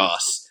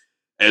chaos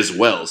as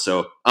well.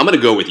 So I'm going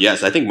to go with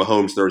yes. I think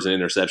Mahomes throws an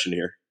interception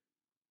here.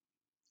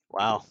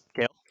 Wow.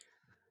 Kale?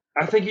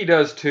 I think he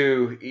does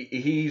too.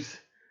 He's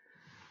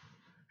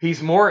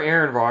more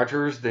Aaron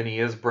Rodgers than he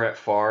is Brett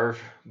Favre,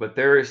 but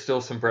there is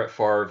still some Brett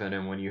Favre in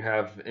him when you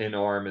have an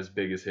arm as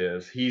big as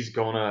his. He's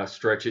gonna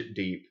stretch it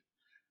deep,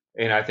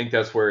 and I think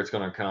that's where it's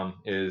gonna come.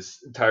 Is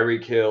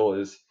Tyreek Hill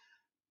is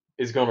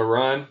going to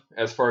run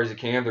as far as he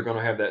can. They're going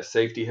to have that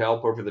safety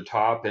help over the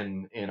top,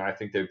 and I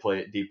think they play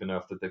it deep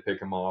enough that they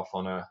pick him off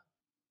on a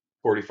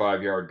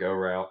 45-yard go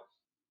route.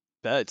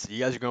 Bets. You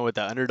guys are going with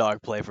the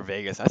underdog play for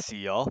Vegas. I see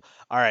y'all.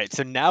 All right,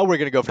 so now we're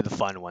gonna go for the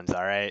fun ones.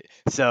 All right.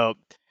 So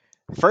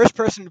first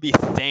person to be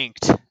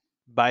thanked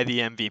by the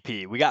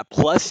MVP. We got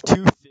plus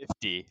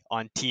 250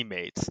 on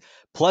teammates,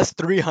 plus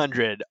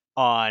 300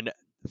 on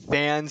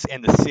fans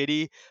and the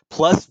city,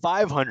 plus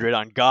 500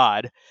 on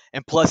God,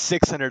 and plus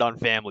 600 on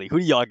family. Who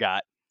do y'all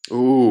got?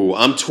 Ooh,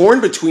 I'm torn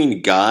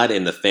between God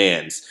and the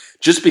fans,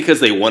 just because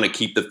they want to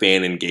keep the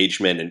fan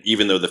engagement, and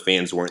even though the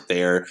fans weren't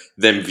there,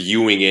 them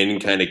viewing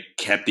in kind of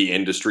kept the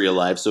industry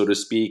alive, so to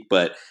speak.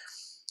 But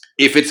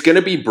if it's going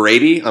to be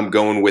Brady, I'm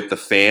going with the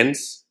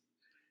fans.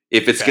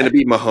 If it's going Okay.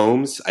 to be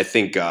Mahomes, I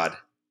think God.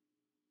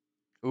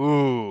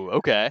 Ooh,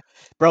 okay.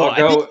 Bro, I'll I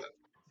think go. you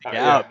stick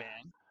Yeah, out, man.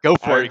 Go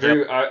I for it, Gil.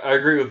 agree. I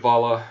agree with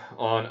Vala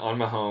on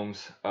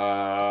Mahomes.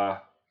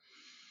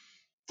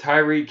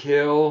 Tyreek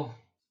Hill,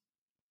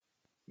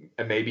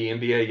 and maybe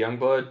NBA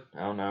YoungBlood. I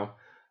don't know.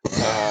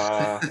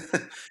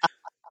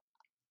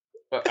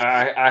 Uh,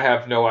 I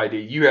have no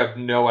idea. You have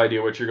no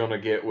idea what you're going to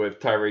get with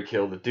Tyreek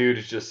Hill. The dude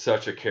is just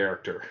such a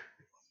character.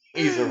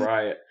 He's a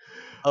riot.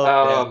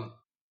 Oh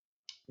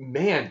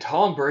man, Man,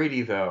 Tom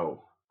Brady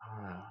though.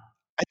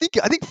 I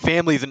think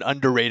family is an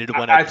underrated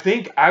one. I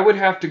think I would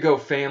have to go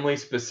family,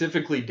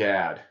 specifically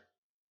dad.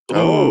 Ooh,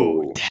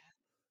 Oh,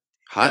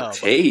 hot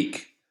damn.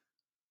 take.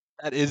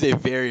 That is a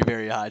very,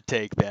 very hot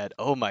take, man.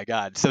 Oh my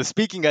god. So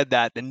speaking of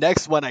that, the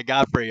next one I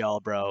got for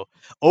y'all, bro.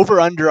 Over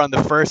under on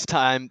the first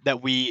time that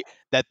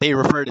they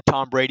refer to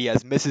Tom Brady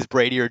as Mrs.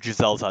 Brady or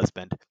Giselle's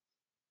husband.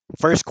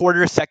 First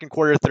quarter, second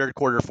quarter, third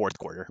quarter, fourth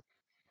quarter.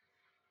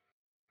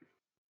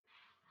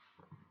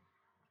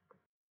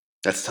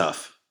 That's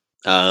tough.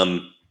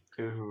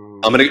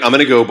 Ooh. I'm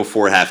gonna go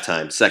before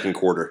halftime, second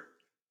quarter.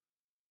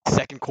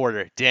 Second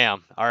quarter.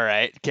 Damn. All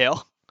right,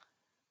 Kale.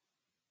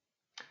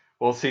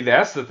 Well, see,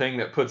 that's the thing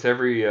that puts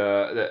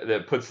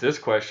that puts this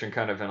question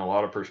kind of in a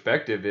lot of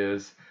perspective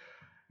is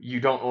you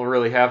don't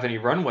really have any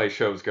runway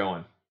shows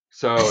going.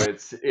 So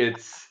it's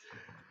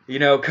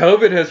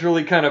COVID has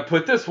really kind of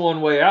put this one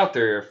way out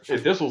there.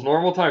 If this was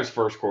normal times,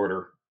 first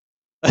quarter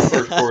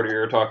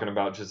you're talking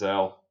about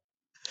Giselle.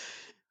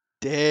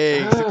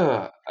 Dang.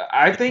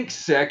 I think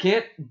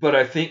second, but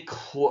I think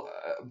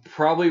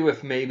probably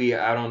with maybe,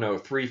 I don't know,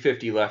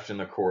 350 left in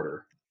the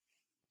quarter.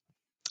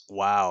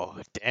 Wow.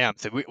 Damn.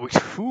 So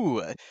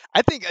whew.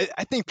 I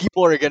think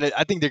people are gonna.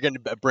 I think they're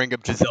gonna bring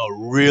up Giselle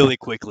really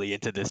quickly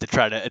into this to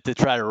try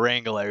to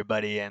wrangle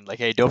everybody and like,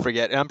 hey, don't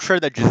forget. And I'm sure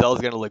that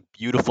Giselle's gonna look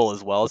beautiful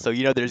as well. So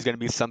there's gonna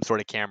be some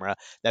sort of camera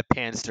that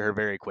pans to her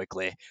very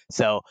quickly.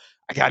 So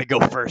I got to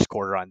go first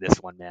quarter on this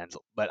one, man.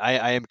 But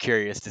I am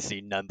curious to see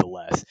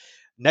nonetheless.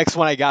 Next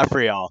one I got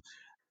for y'all.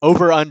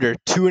 Over under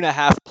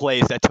 2.5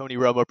 plays that Tony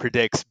Romo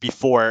predicts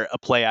before a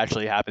play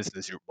actually happens in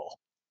the Super Bowl.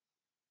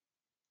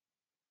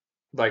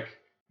 Like,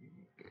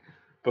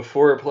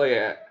 before a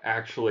play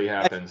actually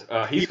happens.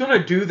 He's going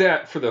to do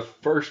that for the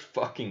first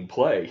fucking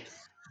play.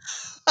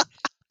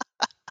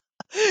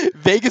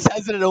 Vegas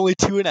has it at only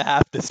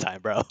 2.5 this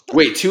time, bro.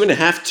 Wait,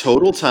 2.5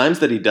 total times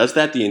that he does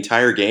that the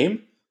entire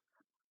game?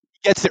 He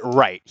gets it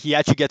right. He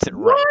actually gets it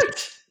right.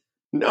 What?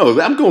 No,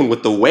 I'm going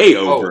with the way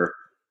over.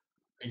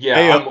 Yeah,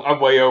 Hey, I'm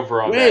way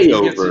over on that. Way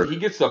over. He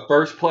gets the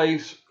first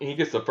place. He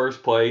gets the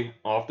first play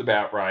off the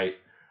bat right.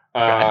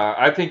 Okay.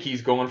 I think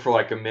he's going for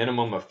like a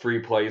minimum of 3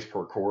 plays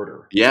per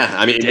quarter. Yeah,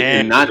 I mean, Damn.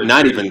 and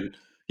not even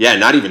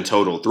not even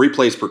total. 3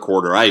 plays per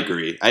quarter. I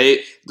agree.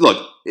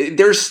 Look,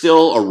 there's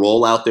still a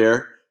role out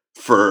there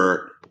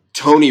for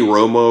Tony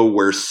Romo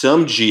where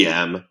some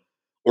GM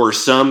or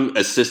some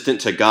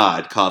assistant to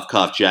God, cough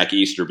cough Jack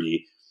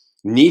Easterby,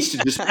 needs to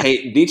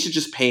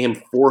just pay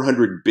him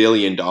 $400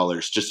 billion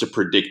just to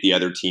predict the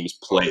other team's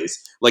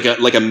plays, like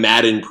a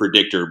Madden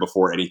predictor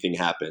before anything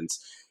happens.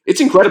 It's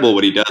incredible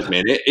what he does,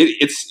 man.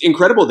 It's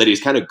incredible that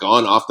he's kind of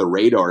gone off the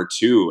radar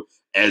too,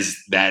 as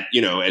that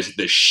as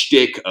the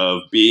shtick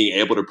of being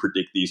able to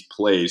predict these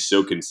plays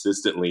so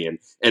consistently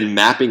and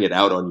mapping it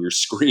out on your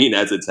screen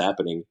as it's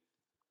happening.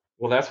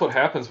 Well, that's what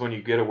happens when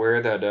you get to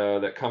wear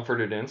that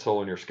comforted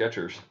insole in your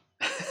Skechers.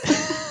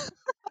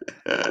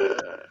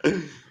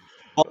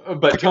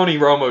 But Tony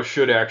Romo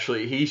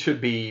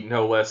should be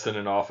no less than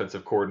an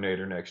offensive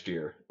coordinator next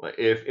year. Like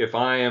if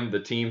I am the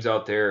teams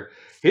out there,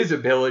 his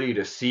ability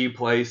to see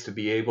plays, to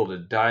be able to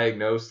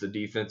diagnose the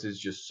defense is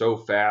just so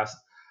fast.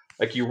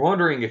 Like, you're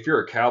wondering, if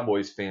you're a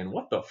Cowboys fan,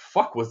 what the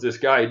fuck was this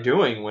guy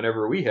doing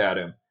whenever we had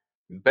him?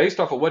 Based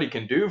off of what he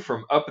can do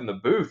from up in the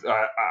booth,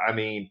 I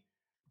mean,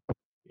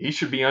 he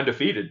should be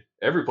undefeated.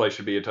 Every play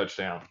should be a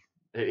touchdown.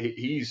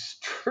 He's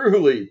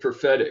truly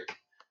prophetic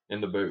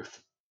in the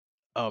booth.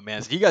 Oh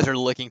man, so you guys are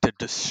looking to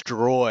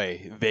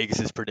destroy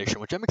Vegas's prediction,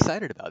 which I'm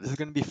excited about. This is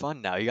going to be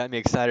fun now. You got me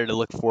excited to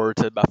look forward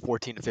to about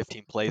 14 to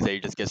 15 plays that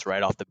he just gets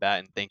right off the bat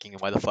and thinking,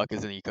 why the fuck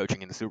isn't he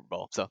coaching in the Super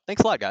Bowl? So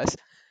thanks a lot, guys.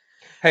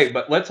 Hey,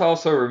 but let's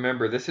also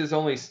remember, this is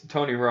only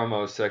Tony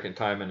Romo's second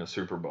time in a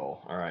Super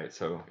Bowl. All right,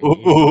 so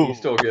he's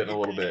still getting a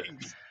little bit.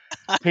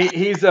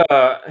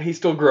 He's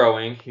still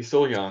growing. He's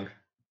still young.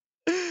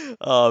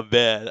 Oh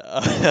man.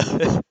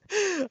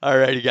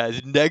 Alrighty,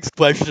 guys. Next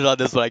question on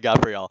this one I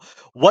got for y'all.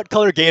 What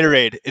color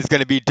Gatorade is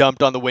going to be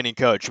dumped on the winning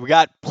coach? We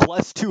got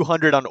plus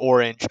 200 on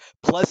orange,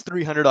 plus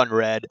 300 on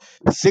red,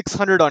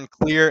 600 on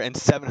clear, and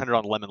 700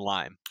 on lemon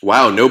lime.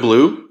 Wow, no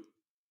blue,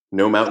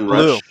 no Mountain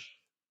Blue. Rush.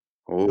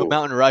 No Oh,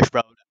 Mountain Rush,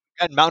 bro.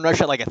 Got Mountain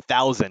Rush at like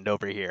 1,000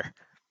 over here.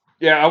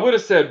 Yeah, I would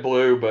have said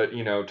blue, but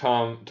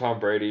Tom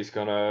Brady's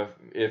gonna,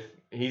 if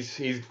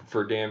he's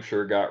for damn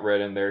sure got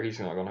red in there. He's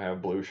not gonna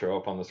have blue show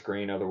up on the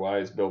screen.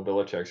 Otherwise, Bill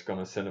Belichick's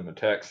gonna send him a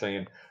text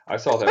saying, "I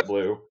saw that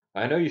blue.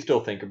 I know you still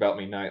think about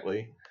me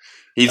nightly."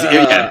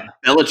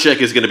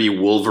 Belichick is going to be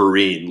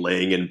Wolverine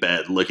laying in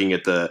bed, looking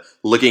at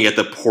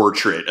the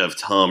portrait of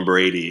Tom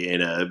Brady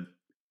in a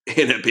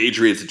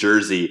Patriots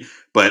jersey.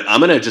 But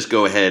I'm going to just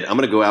go ahead. I'm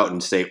going to go out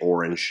and say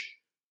orange.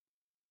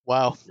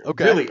 Wow.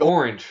 Okay. Really,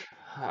 orange.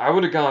 I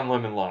would have gone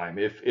lemon lime.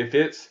 If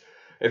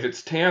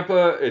it's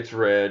Tampa, it's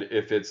red.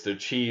 If it's the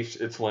Chiefs,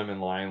 it's lemon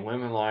lime.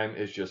 Lemon lime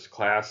is just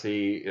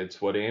classy. It's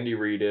what Andy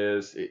Reid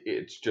is.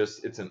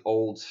 It's an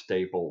old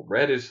staple.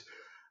 Red is,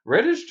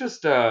 Red is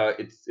just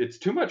it's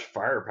too much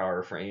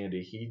firepower for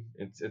Andy.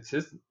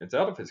 It's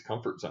out of his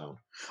comfort zone.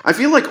 I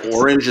feel like It's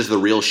orange is the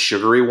real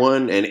sugary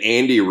one, and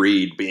Andy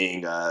Reid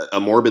being a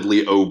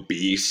morbidly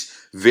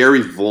obese,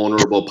 very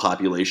vulnerable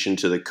population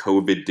to the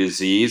COVID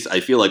disease. I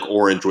feel like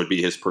orange would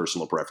be his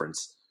personal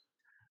preference.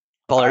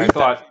 Paul, are I you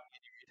fat?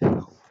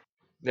 thought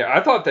Yeah,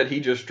 I thought that he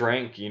just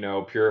drank,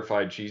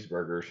 purified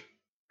cheeseburgers.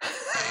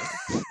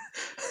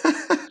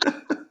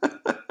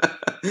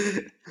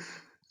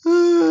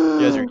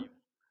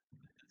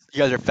 You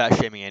guys are fat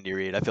shaming Andy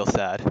Reid. I feel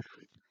sad.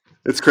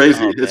 It's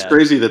crazy. Oh It's man.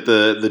 crazy that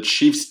the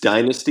Chiefs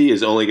dynasty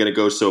is only going to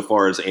go so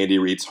far as Andy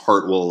Reid's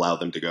heart will allow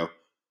them to go.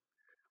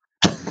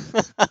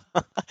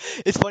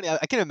 It's funny.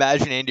 I can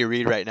imagine Andy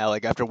Reid right now,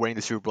 like after winning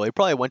the Super Bowl. He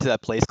probably went to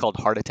that place called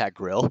Heart Attack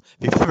Grill.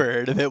 If you've ever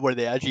heard of it, where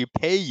they actually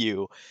pay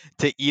you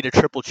to eat a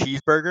triple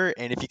cheeseburger,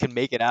 and if you can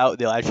make it out,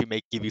 they'll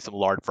actually give you some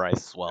lard fries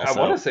as well. I want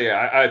So, to say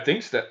I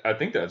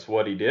think that's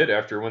what he did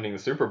after winning the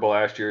Super Bowl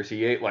last year. Is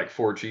he ate like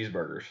 4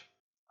 cheeseburgers.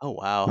 oh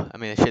wow. I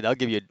mean, shit, that'll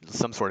give you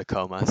some sort of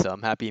coma. So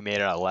I'm happy he made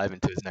it out alive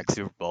into his next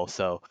Super Bowl.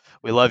 So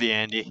we love you,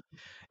 Andy.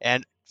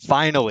 And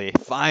finally,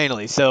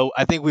 so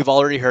I think we've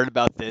already heard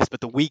about this, but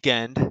the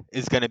weekend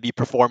is going to be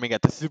performing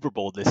at the Super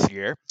Bowl this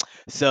year.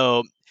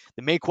 So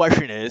the main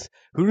question is,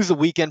 who's the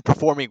weekend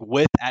performing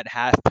with at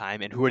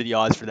halftime, and who are the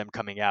odds for them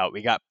coming out?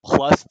 We got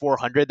plus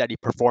 400 that he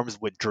performs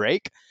with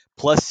Drake,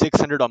 plus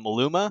 600 on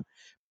Maluma,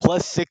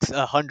 plus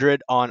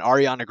 600 on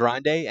Ariana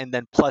Grande, and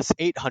then plus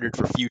 800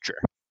 for Future.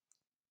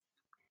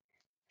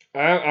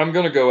 I'm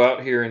gonna go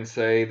out here and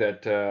say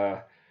that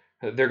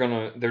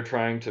they're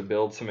trying to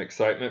build some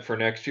excitement for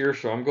next year.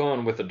 So I'm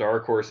going with the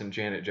dark horse and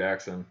Janet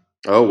Jackson.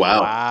 Oh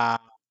wow!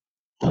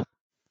 Wow.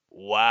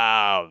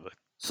 Wow.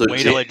 So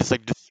Way to like just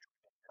like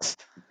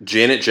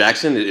Janet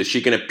Jackson, is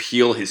she going to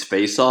peel his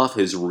face off,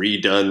 his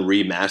redone,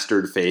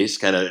 remastered face,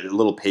 kind of a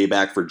little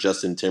payback for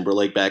Justin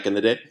Timberlake back in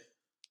the day?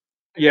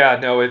 Yeah,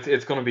 no,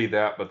 it's gonna be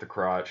that, but the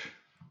crotch.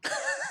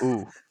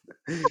 ooh.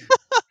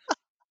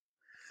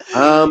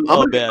 I'm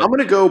Oh gonna man. I'm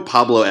gonna go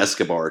Pablo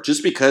Escobar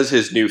just because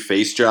his new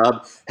face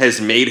job has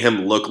made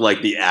him look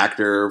like the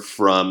actor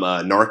from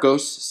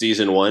Narcos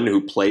season 1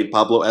 who played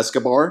Pablo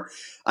Escobar.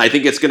 I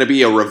think it's going to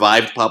be a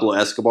revived Pablo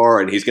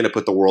Escobar, and he's going to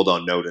put the world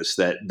on notice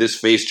that this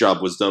face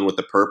job was done with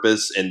a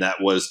purpose, and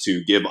that was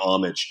to give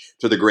homage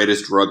to the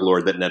greatest drug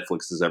lord that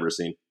Netflix has ever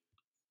seen.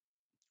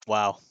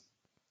 Wow.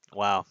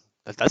 Wow.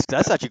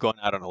 That's actually going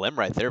out on a limb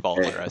right there, Hey,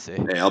 Baltimore, I see.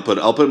 hey, I'll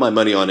put my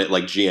money on it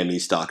like GME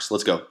stocks.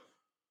 Let's go.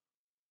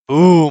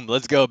 Boom.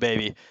 Let's go,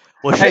 baby.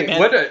 Well shit, Hey,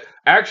 man.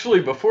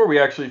 actually, before we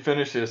actually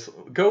finish this,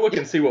 go look Yeah.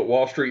 and see what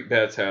Wall Street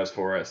Bets has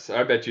for us.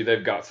 I bet you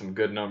they've got some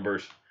good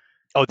numbers.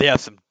 Oh, they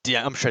have some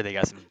I'm sure they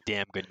got some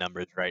damn good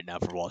numbers right now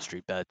for Wall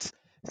Street bets.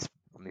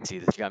 Let me see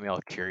this. You got me all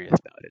curious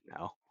about it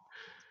now.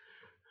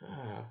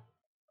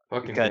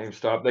 Fucking Because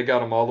GameStop, they got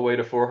them all the way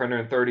to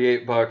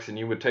 $438, and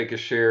you would take a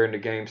share into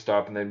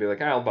GameStop, and they'd be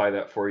like, "I'll buy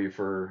that for you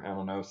for I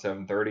don't know,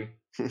 $730."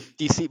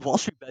 DC Wall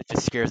Street bet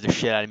just scares the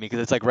shit out of me because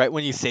it's like right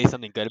when you say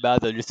something good about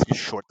it, they'll just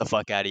short the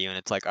fuck out of you, and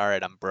it's like, all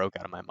right, I'm broke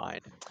out of my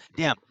mind.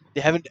 Damn,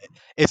 they haven't.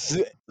 It's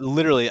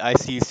literally I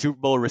see Super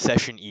Bowl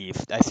recession eve.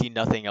 I see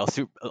nothing else.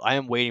 I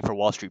am waiting for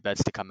Wall Street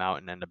bets to come out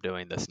and end up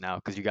doing this now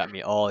because you got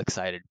me all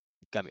excited.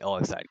 Got me all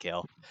excited,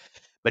 Kale.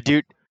 But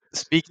dude,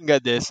 speaking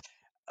of this,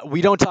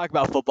 we don't talk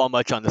about football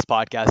much on this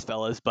podcast,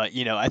 fellas. But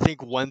I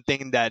think one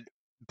thing that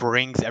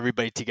brings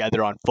everybody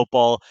together on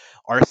football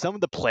are some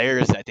of the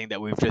players I think that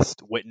we've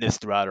just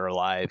witnessed throughout our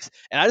lives.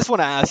 And I just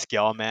want to ask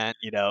y'all, man,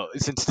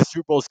 since the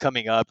Super Bowl is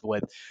coming up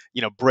with,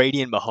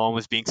 Brady and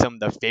Mahomes being some of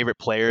the favorite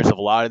players of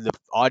a lot of the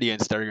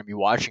audience that are going to be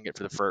watching it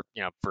for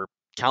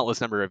countless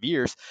number of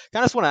years.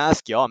 Kind of just want to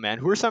ask y'all, man,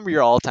 who are some of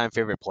your all-time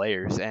favorite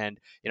players? And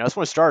I just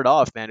want to start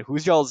off, man.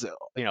 Who's y'all's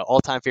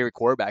all-time favorite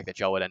quarterback that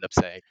y'all would end up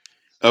saying?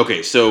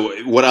 Okay,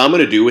 so what I'm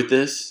going to do with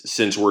this,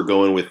 since we're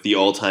going with the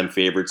all-time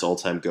favorites,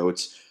 all-time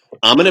goats,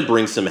 I'm going to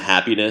bring some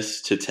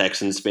happiness to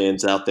Texans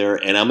fans out there,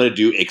 and I'm going to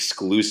do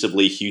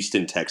exclusively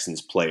Houston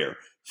Texans player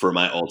for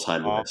my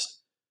all-time Oh, list.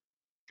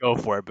 go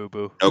for it, boo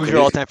boo. Who's your Okay,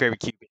 all-time favorite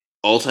QB?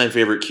 all-time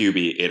favorite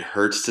QB. It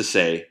hurts to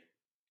say,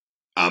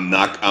 I'm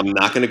not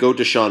going to go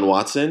Deshaun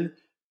Watson,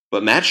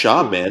 but Matt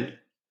Schaub, man.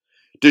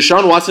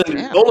 Deshaun Watson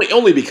Damn.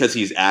 only because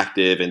he's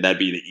active, and that'd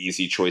be the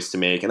easy choice to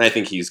make. And I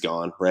think he's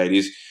gone. Right?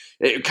 He's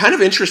kind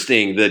of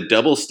interesting the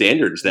double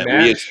standards that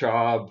we.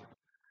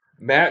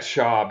 Matt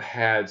Schaub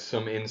had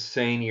some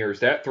insane years.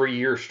 That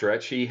 3-year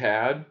stretch he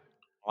had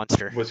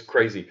Monster. was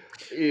crazy.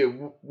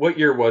 What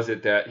year was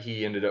it that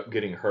he ended up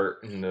getting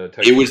hurt and the It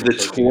Texans was went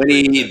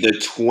 13-3? the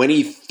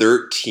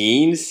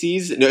 2013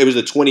 season. No, it was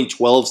the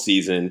 2012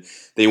 season.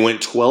 They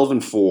went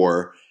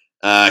 12-4.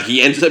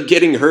 He ends up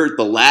getting hurt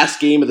the last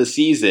game of the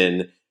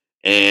season.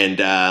 And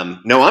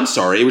no, I'm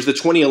sorry. It was the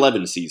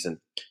 2011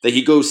 season that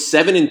he goes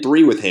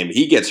 7-3 with him.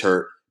 He gets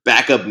hurt.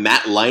 Backup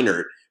Matt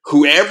Leinart,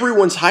 who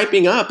everyone's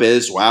hyping up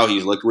as, wow,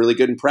 he's looked really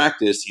good in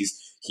practice.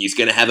 He's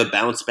going to have a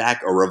bounce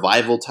back, a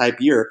revival type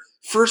year.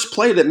 First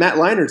play that Matt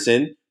Leinart's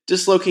in,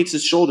 dislocates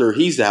his shoulder.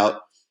 He's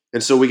out.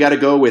 And so we got to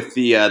go with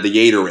the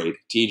Yaterade,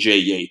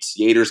 TJ Yates.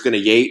 Yater's going to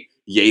Yate.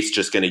 Yates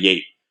just going to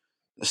Yate.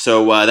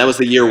 So that was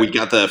the year we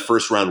got the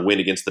first round win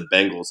against the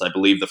Bengals. I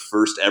believe the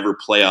first ever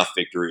playoff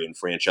victory in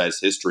franchise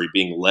history,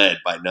 being led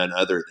by none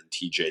other than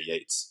TJ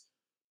Yates.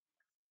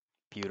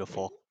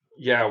 Beautiful.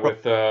 Yeah,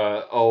 with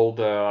old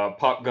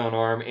pop gun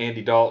arm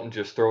Andy Dalton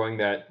just throwing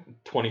that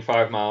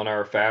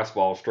 25-mile-an-hour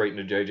fastball straight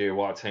into J.J.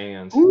 Watt's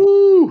hands.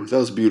 Ooh, that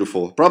was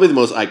beautiful. Probably the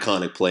most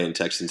iconic play in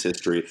Texans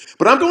history.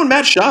 But I'm going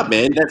Matt Schaub,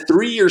 man. That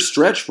 3-year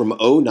stretch from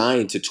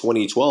 2009 to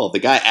 2012, the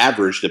guy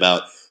averaged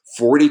about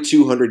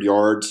 4,200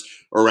 yards,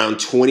 around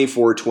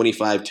 24,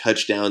 25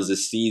 touchdowns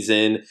this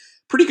season.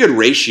 Pretty good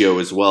ratio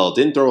as well.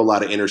 Didn't throw a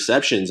lot of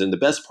interceptions. And the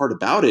best part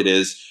about it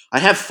is I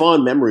have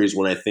fond memories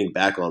when I think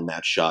back on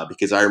Matt Schaub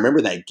because I remember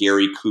that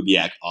Gary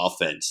Kubiak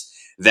offense,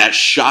 that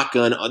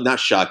not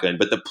shotgun,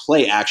 but the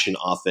play action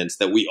offense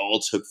that we all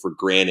took for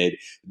granted,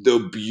 the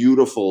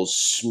beautiful,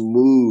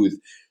 smooth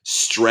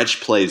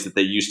stretch plays that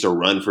they used to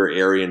run for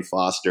Arian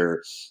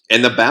Foster,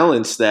 and the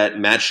balance that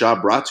Matt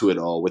Schaub brought to it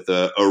all with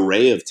an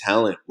array of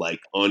talent like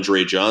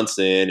Andre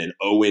Johnson and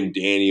Owen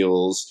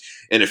Daniels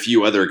and a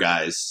few other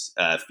guys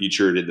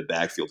featured in the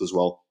backfield as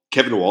well.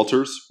 Kevin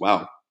Walters,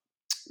 wow,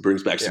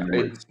 brings back some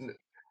memories.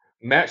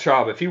 Matt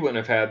Schaub, if he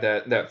wouldn't have had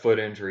that foot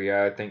injury,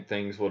 I think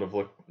things would have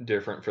looked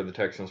different for the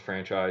Texans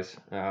franchise.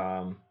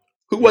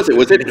 Who was it?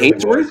 Was it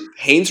Hainsworth?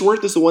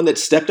 Hainsworth is the one that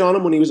stepped on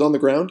him when he was on the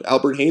ground.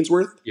 Albert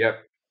Hainsworth. Yep.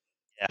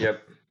 Yeah.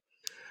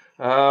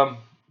 Yep.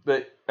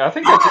 But I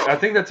think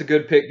that's a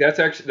good pick.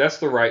 That's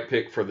the right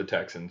pick for the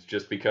Texans,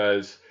 just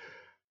because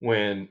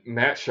when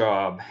Matt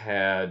Schaub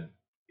had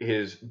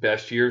his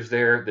best years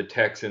there, the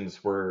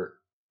Texans were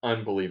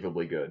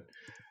unbelievably good.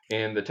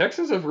 And the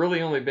Texans have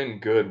really only been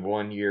good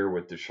 1 year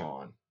with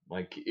Deshaun.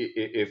 Like,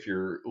 if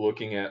you're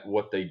looking at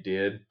what they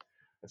did,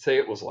 I'd say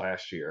it was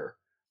last year.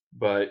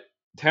 But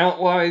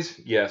talent-wise,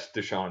 yes,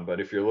 Deshaun. But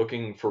if you're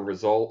looking for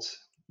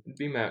results, it'd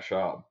be Matt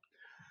Schaub.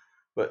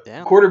 But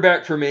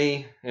quarterback for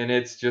me, and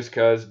it's just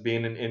because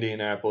being an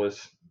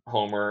Indianapolis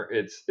homer,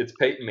 it's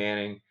Peyton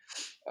Manning.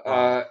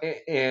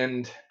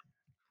 And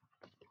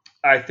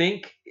I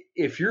think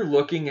if you're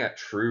looking at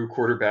true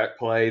quarterback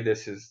play,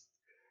 this is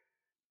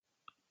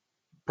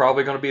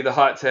probably going to be the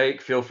hot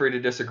take. Feel free to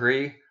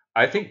disagree.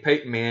 I think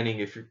Peyton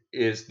Manning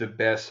is the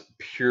best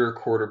pure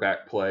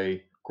quarterback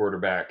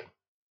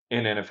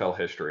in NFL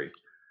history.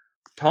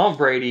 Tom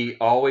Brady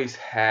always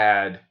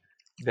had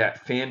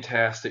that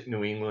fantastic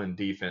New England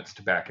defense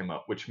to back him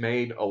up, which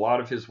made a lot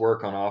of his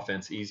work on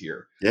offense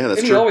easier. Yeah,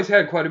 that's true. He always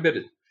had quite a bit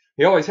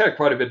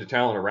of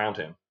talent around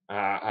him.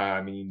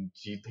 I mean,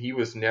 he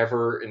was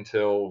never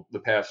until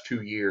the past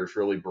 2 years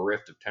really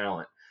bereft of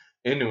talent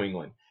in New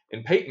England.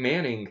 And Peyton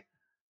Manning,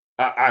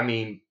 I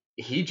mean,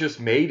 he just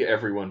made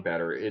everyone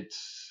better.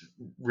 It's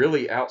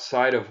really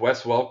outside of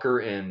Wes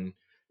Welker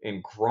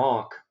and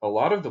Gronk, a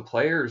lot of the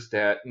players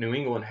that New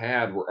England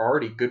had were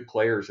already good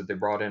players that they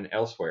brought in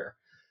elsewhere.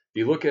 If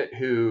you look at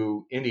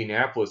who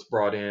Indianapolis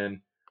brought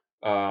in,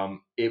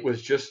 it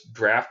was just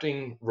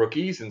drafting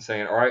rookies and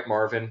saying, all right,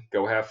 Marvin,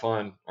 go have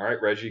fun. All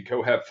right, Reggie,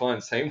 go have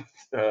fun. Same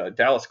with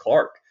Dallas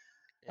Clark.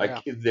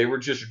 Like, they were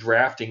just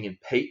drafting,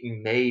 and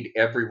Peyton made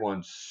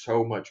everyone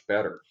so much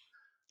better.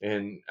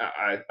 And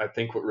I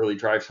think what really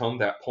drives home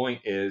that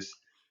point is,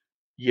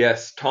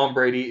 yes, Tom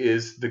Brady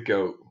is the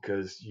GOAT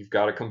because you've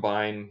got to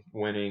combine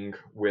winning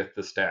with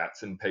the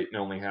stats, and Peyton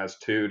only has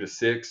 2 to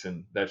 6,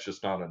 and that's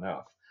just not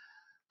enough.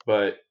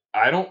 But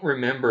I don't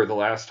remember the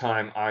last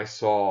time I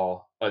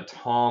saw a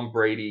Tom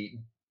Brady,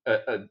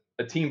 a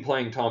team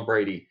playing Tom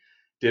Brady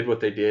did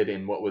what they did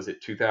in, what was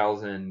it,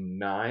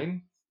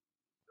 2009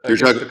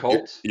 against the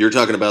Colts? You're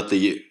talking about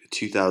the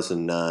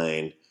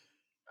 2009.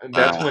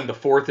 That's when the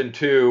 4th and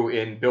 2,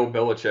 and Bill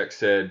Belichick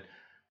said,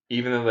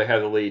 even though they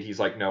had the lead, he's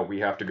like, no, we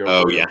have to go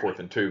for the 4th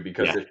and 2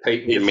 because if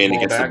Peyton gets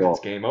the ball back, it's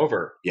game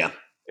over. Yeah.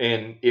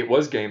 And it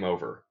was game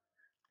over.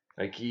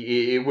 Like,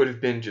 it would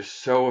have been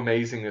just so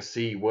amazing to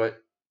see what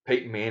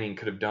Peyton Manning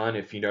could have done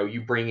if,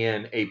 you bring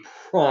in a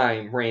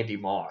prime Randy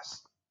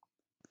Moss.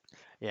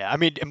 Yeah, I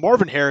mean,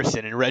 Marvin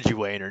Harrison and Reggie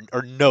Wayne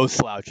are no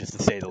slouches,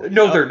 to say the least.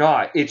 No, they're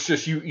not. It's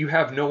just you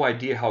have no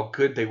idea how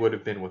good they would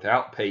have been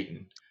without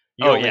Peyton.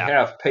 You only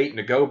have Peyton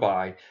to go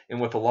by.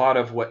 And with a lot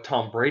of what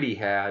Tom Brady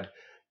had,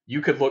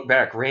 you could look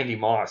back. Randy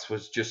Moss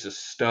was just a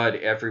stud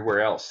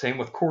everywhere else. Same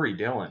with Corey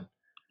Dillon.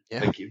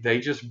 Yeah. Like, they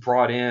just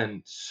brought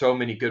in so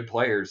many good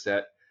players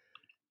that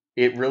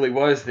it really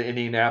was the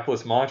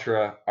Indianapolis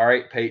mantra. All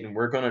right, Peyton,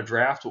 we're going to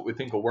draft what we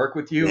think will work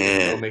with you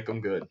and go make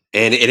them good.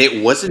 And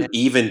it wasn't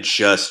even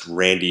just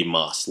Randy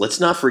Moss. Let's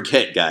not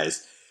forget,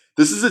 guys.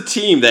 This is a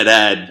team that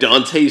had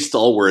Dante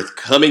Stallworth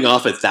coming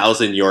off a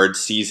 1,000-yard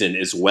season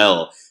as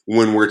well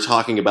when we're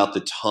talking about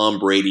the Tom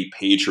Brady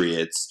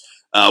Patriots.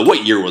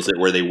 What year was it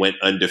where they went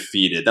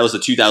undefeated? That was the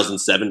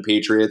 2007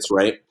 Patriots,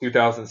 right?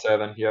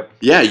 2007. Yep.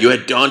 Yeah, you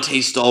had Dante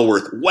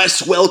Stallworth,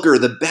 Wes Welker,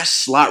 the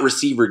best slot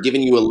receiver,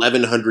 giving you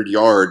 1,100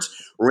 yards.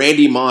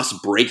 Randy Moss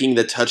breaking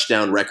the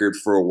touchdown record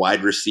for a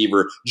wide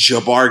receiver.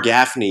 Jabbar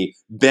Gaffney,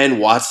 Ben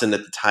Watson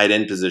at the tight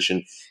end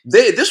position.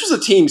 This was a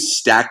team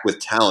stacked with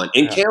talent.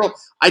 And Yeah. Kale,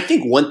 I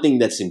think one thing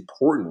that's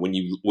important when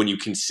you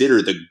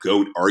consider the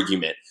GOAT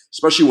argument,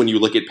 especially when you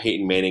look at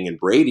Peyton Manning and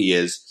Brady,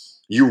 is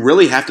you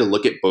really have to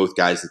look at both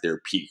guys at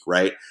their peak,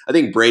 right? I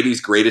think Brady's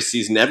greatest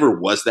season ever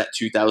was that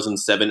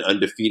 2007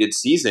 undefeated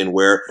season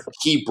where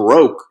he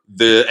broke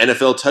the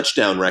NFL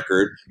touchdown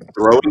record,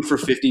 throwing for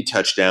 50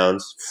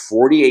 touchdowns,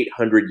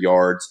 4,800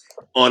 yards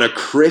on a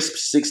crisp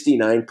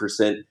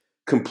 69%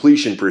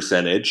 completion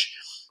percentage.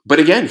 But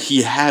again,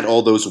 he had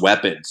all those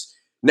weapons.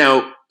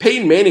 Now,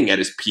 Peyton Manning at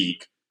his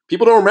peak,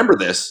 people don't remember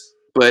this,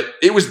 but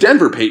it was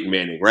Denver Peyton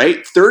Manning,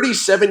 right?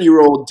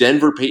 37-year-old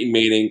Denver Peyton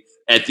Manning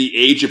at the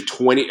age of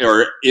 20,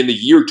 or in the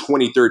year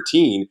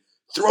 2013,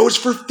 throws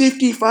for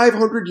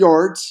 5,500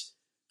 yards,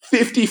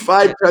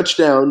 55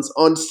 touchdowns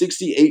on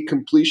 68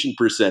 completion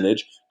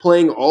percentage,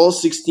 playing all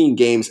 16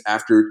 games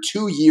after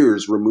 2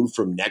 years removed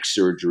from neck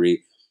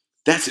surgery.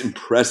 That's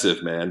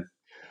impressive, man.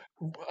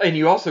 And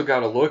you also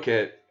got to look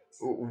at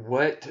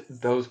what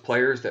those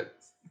players that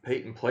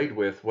Peyton played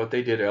with, what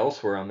they did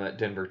elsewhere on that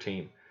Denver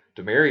team.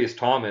 Demarius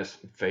Thomas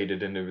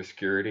faded into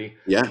obscurity.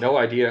 Yeah. No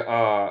idea.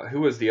 Who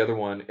was the other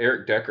one?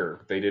 Eric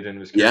Decker faded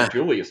into obscurity. Yeah.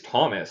 Julius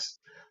Thomas,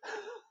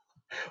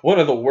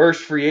 one of the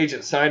worst free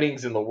agent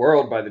signings in the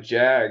world by the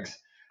Jags.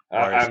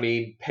 I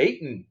mean,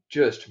 Peyton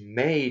just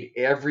made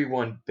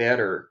everyone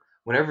better.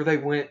 Whenever they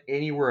went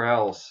anywhere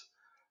else,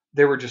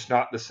 they were just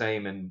not the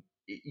same. And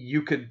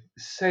you could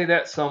say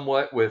that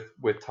somewhat with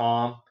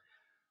Tom,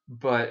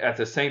 but at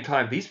the same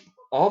time,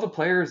 all the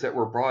players that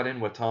were brought in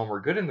with Tom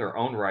were good in their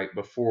own right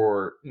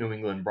before New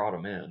England brought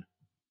them in.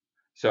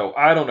 So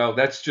I don't know.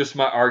 That's just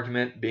my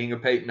argument, being a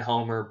Peyton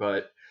homer,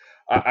 but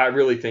I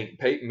really think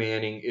Peyton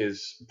Manning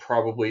is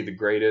probably the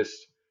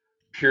greatest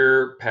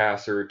pure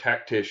passer,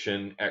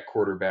 tactician at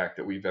quarterback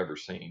that we've ever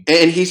seen.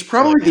 And he's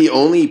probably the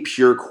only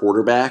pure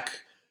quarterback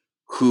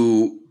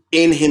who,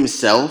 in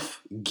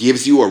himself,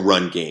 gives you a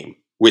run game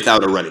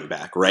without a running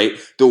back, right?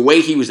 The way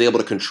he was able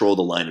to control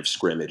the line of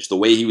scrimmage, the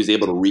way he was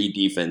able to read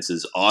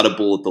defenses,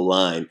 audible at the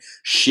line,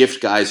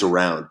 shift guys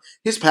around.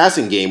 His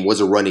passing game was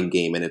a running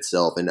game in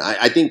itself. And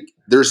I think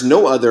there's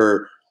no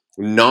other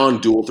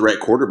non-dual threat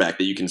quarterback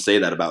that you can say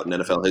that about in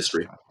NFL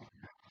history.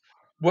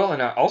 Well,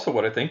 and also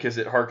what I think is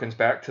it harkens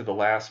back to the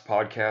last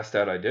podcast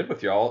that I did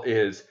with y'all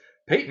is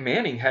Peyton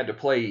Manning had to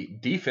play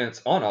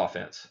defense on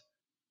offense.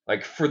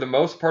 Like for the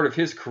most part of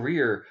his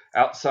career,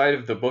 outside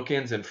of the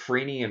bookends and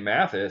Freeney and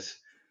Mathis,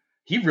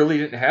 he really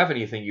didn't have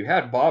anything. You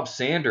had Bob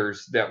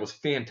Sanders that was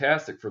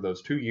fantastic for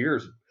those 2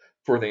 years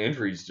before the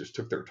injuries just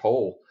took their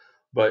toll.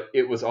 But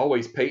it was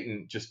always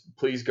Peyton, just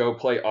please go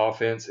play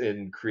offense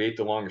and create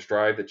the longest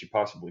drive that you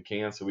possibly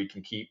can so we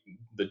can keep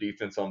the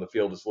defense on the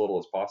field as little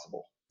as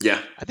possible.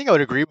 Yeah. I think I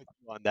would agree with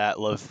you on that,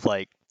 Love.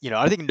 Like,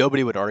 I think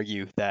nobody would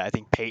argue that I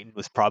think Peyton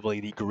was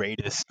probably the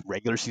greatest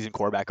regular season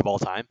quarterback of all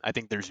time. I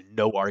think there's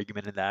no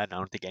argument in that, and I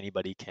don't think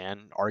anybody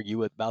can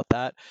argue about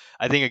that.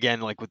 I think, again,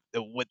 like with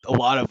a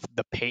lot of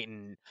the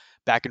Peyton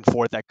back and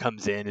forth that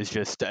comes in is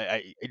just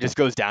it just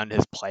goes down to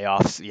his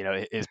playoffs,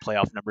 his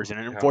playoff numbers, and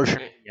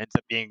unfortunately it ends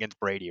up being against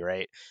Brady,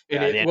 right?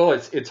 And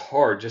it's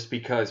hard just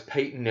because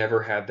Peyton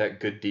never had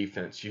that good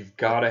defense. You've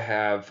got to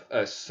have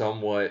a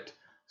somewhat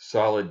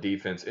solid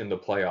defense in the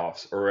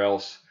playoffs, or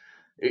else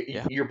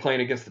you're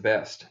playing against the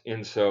best.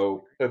 And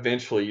so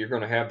eventually you're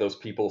going to have those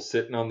people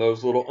sitting on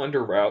those little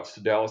under routes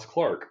to Dallas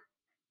Clark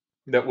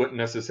that wouldn't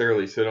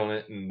necessarily sit on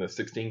it in the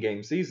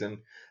 16-game season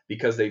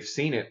because they've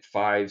seen it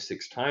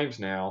 5-6 times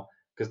now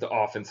because the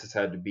offense has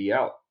had to be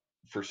out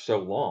for so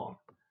long.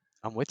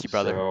 I'm with you,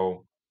 brother.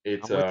 So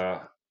it's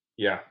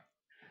yeah.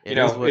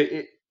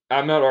 It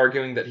I'm not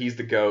arguing that he's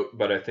the GOAT,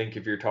 but I think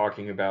if you're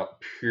talking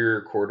about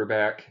pure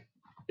quarterback,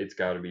 it's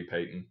got to be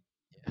Peyton.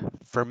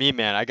 For me,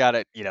 man, I got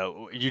it.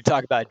 You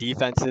talk about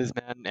defenses,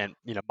 man,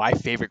 and my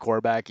favorite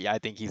quarterback. Yeah, I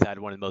think he's had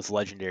one of the most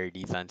legendary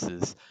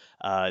defenses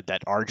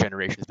that our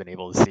generation has been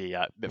able to see.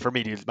 But for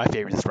me, dude, my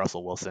favorite is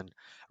Russell Wilson.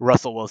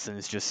 Russell Wilson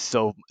is just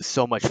so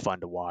much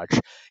fun to watch.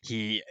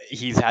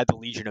 He's had the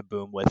Legion of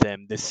Boom with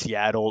him. The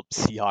Seattle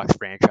Seahawks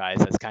franchise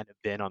has kind of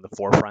been on the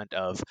forefront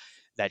of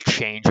that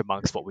change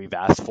amongst what we've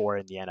asked for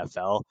in the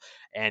NFL.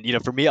 And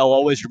for me, I'll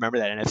always remember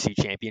that NFC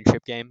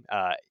Championship game.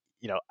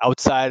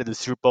 Outside of the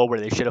Super Bowl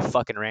where they should have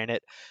fucking ran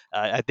it.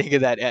 I think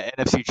of that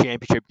NFC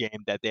Championship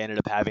game that they ended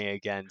up having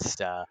against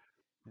the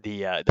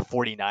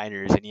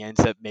 49ers, and he ends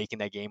up making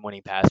that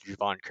game-winning pass to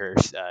Javon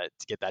Curse to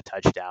get that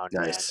touchdown.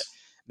 Nice.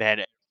 And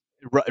man,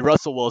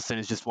 Russell Wilson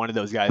is just one of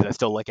those guys I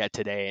still look at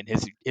today, and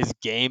his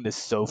game is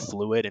so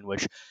fluid, in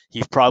which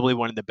he's probably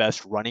one of the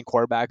best running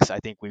quarterbacks I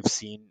think we've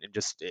seen in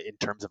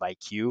terms of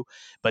IQ.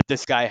 But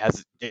this guy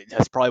has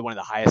probably one of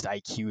the highest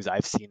IQs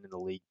I've seen in the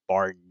league,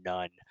 bar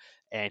none.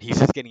 And he's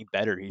just getting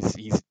better. He's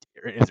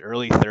in his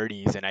early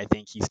 30s, and I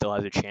think he still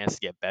has a chance to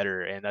get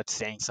better. And that's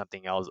saying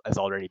something else as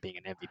already being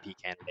an MVP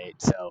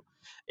candidate. So,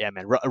 yeah,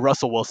 man,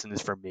 Russell Wilson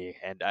is for me,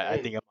 and I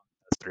think I'm on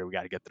those three. We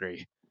got to get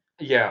three.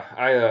 Yeah,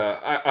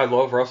 I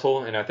love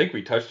Russell, and I think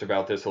we touched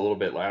about this a little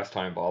bit last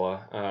time,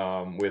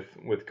 Bala,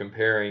 with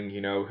comparing,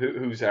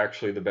 who's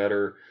actually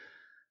the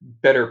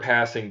better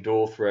passing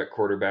dual threat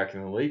quarterback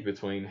in the league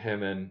between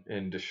him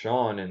and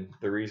Deshaun. And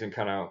the reason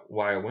kind of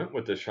why I went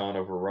with Deshaun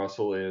over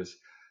Russell is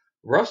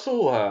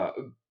Russell,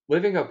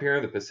 living up here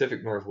in the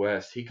Pacific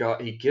Northwest, he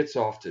gets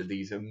off to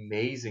these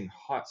amazing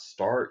hot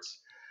starts,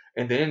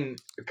 and then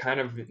kind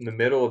of in the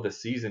middle of the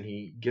season,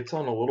 he gets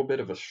on a little bit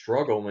of a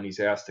struggle when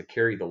he's asked to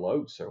carry the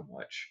load so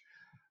much,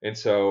 and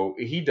so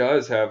he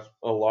does have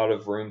a lot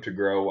of room to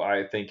grow,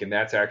 I think, and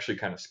that's actually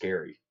kind of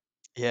scary.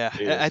 Yeah,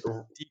 I Is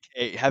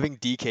think having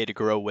DK to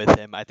grow with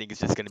him, I think is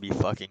just going to be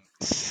fucking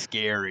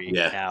scary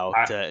Yeah. now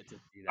I to see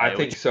I that.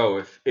 think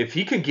so. If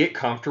he could get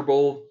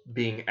comfortable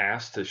being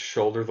asked to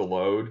shoulder the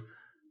load,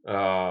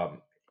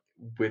 um,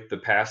 with the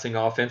passing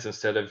offense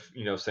instead of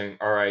saying,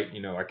 all right,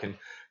 I can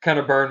kind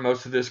of burn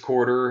most of this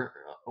quarter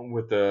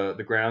with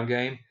the ground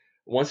game.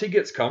 Once he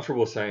gets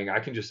comfortable saying I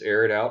can just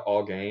air it out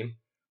all game,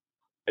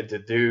 the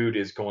dude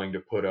is going to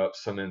put up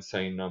some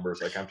insane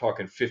numbers. Like I'm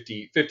talking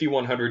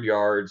 5,100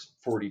 yards,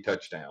 40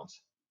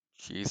 touchdowns.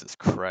 Jesus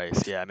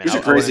Christ, yeah, man, Here's a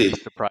I wouldn't be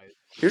crazy surprised.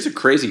 here's a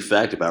crazy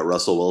fact about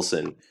Russell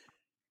Wilson.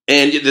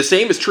 And the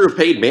same is true of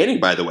Peyton Manning,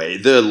 by the way.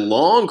 The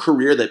long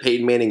career that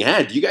Peyton Manning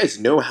had, do you guys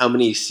know how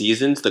many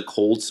seasons the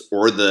Colts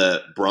or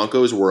the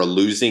Broncos were a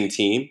losing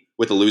team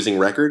with a losing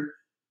record?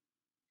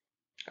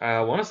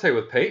 I want to say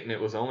with Peyton, it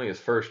was only his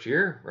first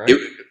year, It,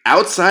 right?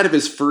 outside of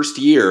his first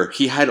year,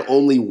 he had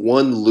only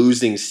one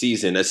losing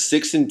season, a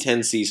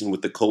 6-10 season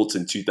with the Colts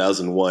in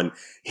 2001.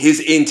 His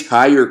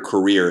entire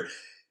career.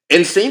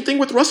 And same thing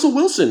with Russell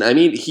Wilson. I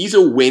mean, he's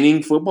a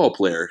winning football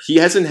player. He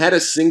hasn't had a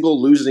single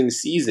losing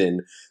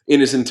season in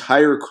his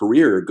entire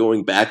career,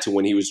 going back to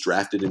when he was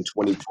drafted in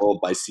 2012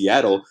 by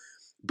Seattle.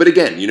 But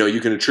again, you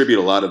can attribute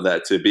a lot of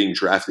that to being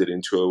drafted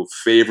into a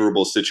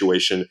favorable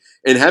situation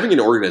and having an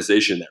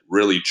organization that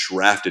really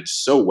drafted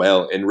so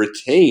well and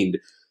retained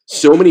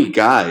so many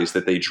guys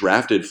that they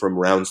drafted from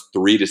rounds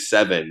 3 to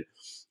 7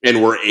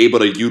 and were able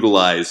to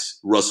utilize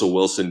Russell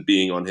Wilson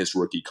being on his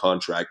rookie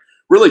contract.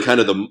 Really kind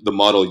of the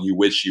model you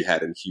wish you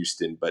had in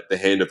Houston, but the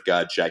hand of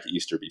God, Jack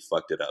Easterby,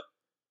 fucked it up.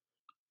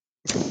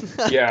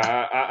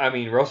 Yeah, I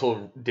mean,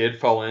 Russell did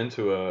fall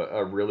into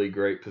a really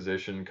great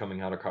position coming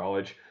out of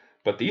college,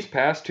 but these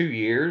past 2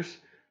 years,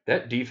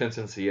 that defense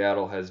in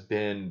Seattle has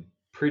been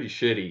pretty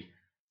shitty,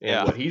 and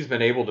Yeah, what he's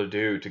been able to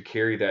do to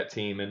carry that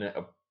team in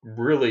a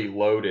really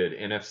loaded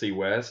NFC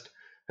West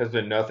has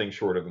been nothing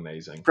short of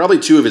amazing, Probably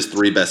 2 of his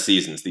 3 best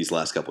seasons these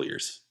last couple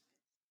years.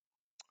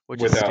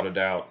 which is without a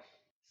doubt.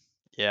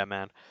 yeah,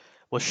 man.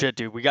 Well, shit,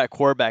 dude, we got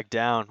quarterback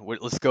down.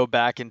 Let's go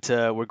back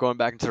into we're going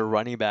back into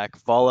running back.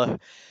 Vala,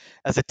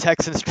 as a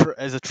Texans Come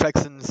on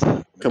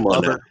now.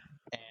 lover,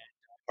 and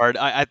or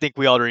I think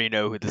we already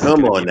know who this is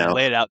Come going to on be, man. now.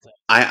 Lay it out.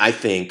 I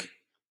think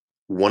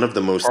one of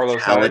the most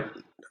Carlos talent.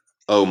 Hyde.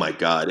 Oh my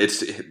God.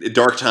 It's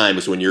dark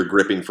times when you're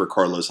gripping for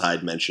Carlos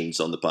Hyde mentions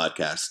on the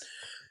podcast.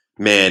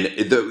 Man,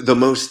 the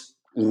most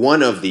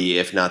one of the,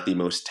 if not the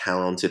most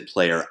talented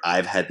player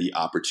I've had the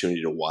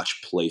opportunity to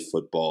watch play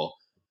football,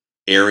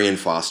 Arian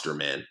Foster,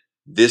 man.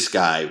 This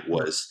guy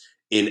was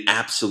an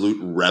absolute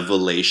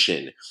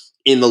revelation.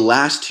 In the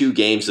last 2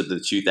 games of the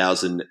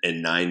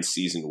 2009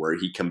 season, where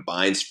he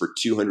combines for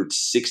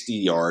 260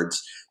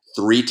 yards,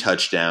 3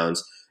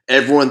 touchdowns,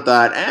 everyone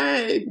thought,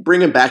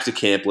 bring him back to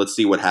camp. Let's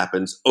see what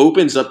happens.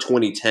 Opens up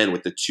 2010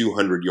 with a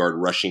 200-yard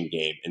rushing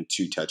game and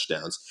 2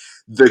 touchdowns.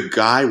 The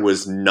guy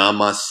was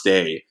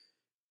namaste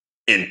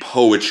and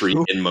poetry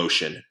in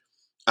motion.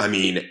 I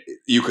mean,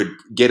 you could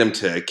get him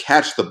to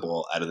catch the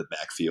ball out of the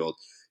backfield.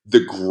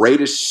 The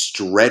greatest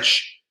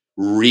stretch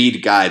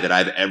read guy that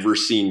I've ever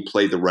seen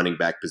play the running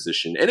back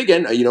position. And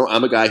again,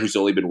 I'm a guy who's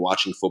only been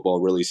watching football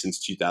really since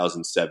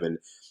 2007,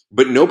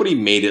 but nobody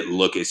made it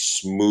look as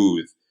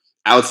smooth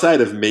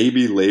outside of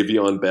maybe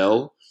Le'Veon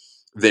Bell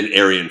than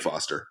Arian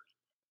Foster.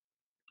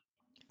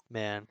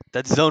 Man,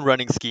 that zone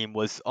running scheme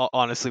was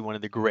honestly one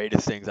of the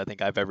greatest things I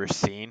think I've ever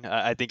seen.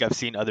 I think I've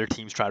seen other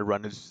teams try to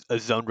run a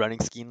zone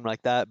running scheme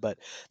like that, but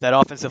that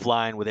offensive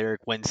line with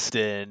Eric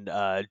Winston,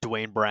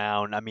 Dwayne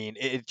Brown, I mean,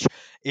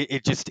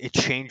 it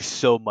changed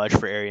so much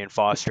for Arian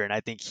Foster, and I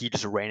think he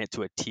just ran it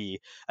to a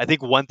T. I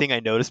think one thing I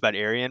noticed about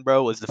Arian,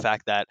 bro, was the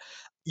fact that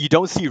you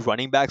don't see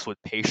running backs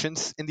with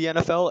patience in the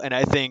NFL, and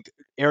I think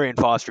Arian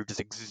Foster just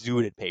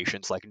exuded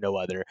patience like no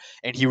other,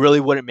 and he really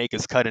wouldn't make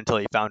his cut until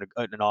he found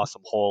an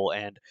awesome hole.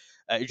 And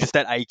just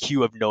that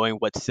IQ of knowing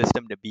what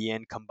system to be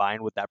in,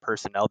 combined with that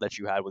personnel that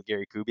you had with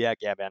Gary Kubiak,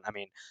 yeah, man. I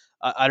mean,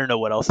 I don't know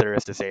what else there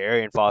is to say.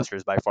 Arian Foster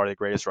is by far the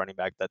greatest running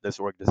back that this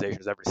organization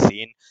has ever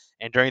seen.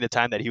 And during the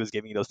time that he was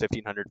giving you those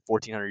 1,500,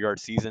 1,400 yard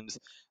seasons,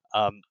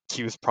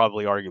 he was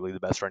probably arguably the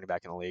best running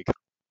back in the league.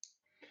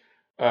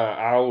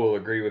 I will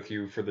agree with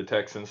you for the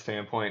Texans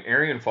standpoint.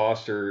 Arian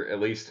Foster, at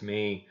least to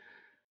me,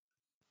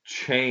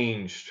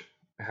 changed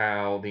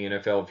how the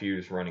NFL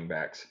views running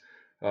backs.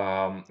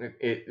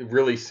 It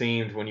really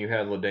seemed when you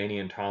had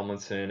LaDainian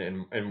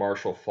Tomlinson and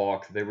Marshall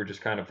Faulk, they were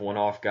just kind of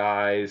one-off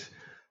guys,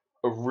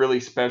 really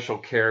special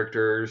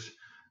characters,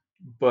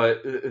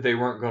 but they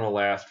weren't going to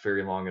last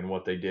very long in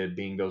what they did,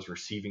 being those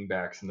receiving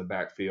backs in the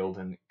backfield,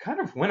 and kind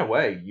of went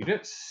away. You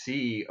didn't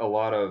see a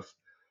lot of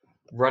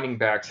running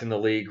backs in the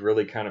league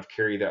really kind of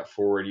carry that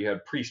forward. You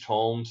had Priest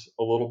Holmes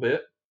a little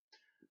bit,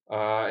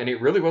 and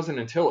it really wasn't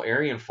until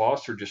Arian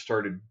Foster just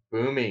started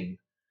booming,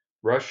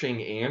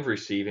 rushing and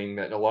receiving,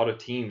 that a lot of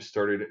teams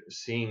started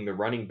seeing the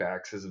running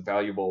backs as a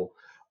valuable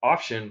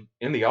option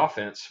in the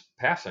offense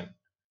passing.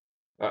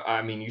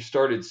 I mean, you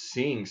started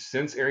seeing,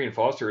 since Arian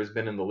Foster has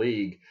been in the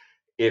league,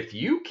 if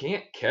you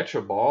can't catch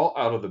a ball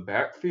out of the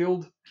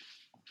backfield,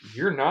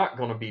 you're not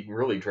going to be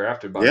really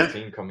drafted by Yeah. a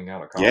team coming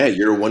out of Yeah, college.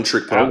 you're a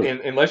one-trick pony.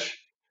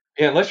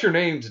 Unless your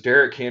name's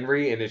Derrick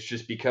Henry and it's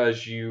just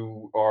because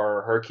you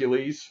are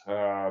Hercules,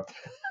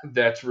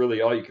 that's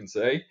really all you can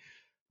say,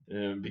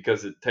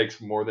 because it takes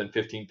more than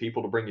 15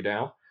 people to bring you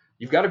down.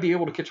 You've got to be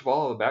able to catch a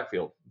ball out of the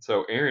backfield.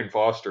 So Arian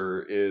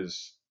Foster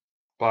is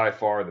by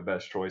far the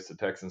best choice the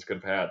Texans could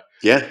have had.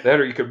 Yeah. That,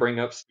 or you could bring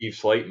up Steve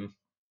Slayton.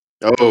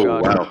 Oh,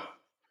 God. wow.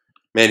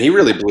 Man, he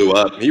really blew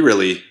up. He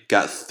really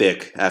got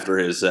thick after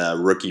his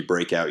rookie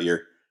breakout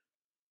year.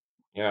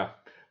 Yeah.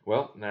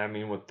 Well, I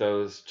mean, with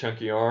those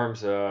chunky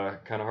arms,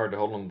 kind of hard to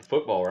hold on to the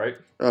football, right?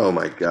 Oh,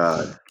 my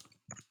God.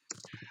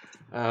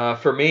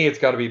 For me, it's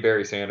got to be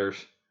Barry Sanders.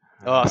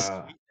 Oh,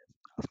 sweet.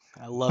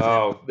 I love him.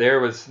 Oh,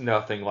 there was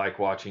nothing like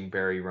watching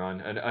Barry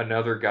run.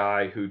 Another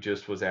guy who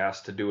just was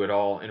asked to do it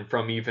all, and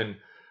from even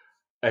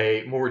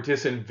a more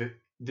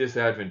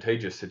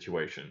disadvantageous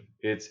situation.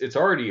 It's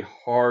already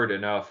hard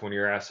enough when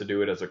you're asked to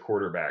do it as a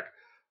quarterback,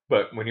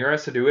 but when you're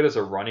asked to do it as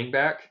a running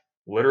back,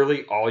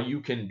 literally all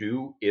you can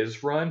do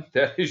is run.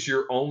 That is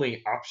your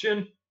only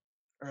option.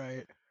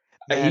 Right.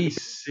 He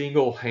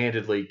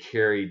single-handedly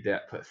carried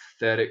that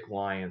pathetic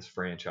Lions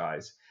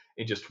franchise,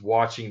 and just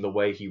watching the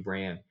way he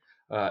ran.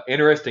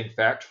 Interesting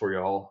fact for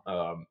y'all: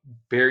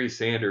 Barry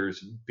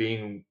Sanders,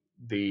 being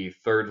the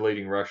third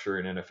leading rusher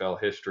in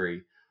NFL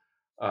history,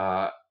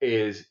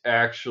 is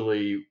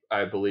actually,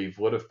 I believe,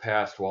 would have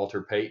passed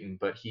Walter Payton,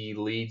 but he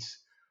leads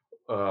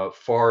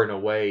far and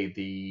away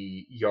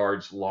the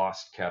yards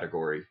lost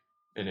category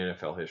in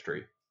NFL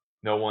history.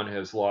 No one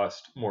has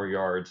lost more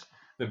yards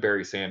than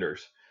Barry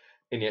Sanders,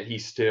 and yet he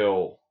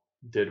still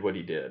did what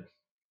he did.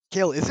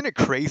 Kale, isn't it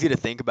crazy to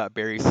think about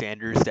Barry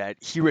Sanders that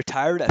he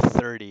retired at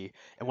 30,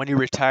 and when he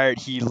retired,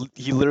 he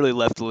literally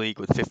left the league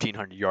with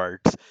 1,500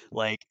 yards.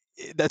 Like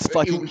that's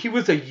fucking He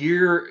was a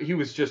year. He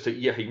was just a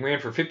yeah. He ran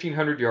for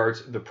 1,500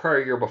 yards. The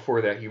prior year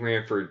before that, he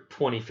ran for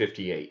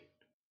 2058.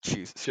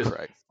 Jesus Just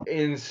Christ.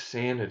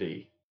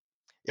 insanity.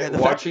 Yeah, the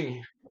fact.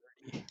 Watching.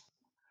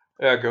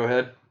 Go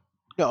ahead.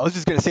 No, I was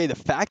just gonna say the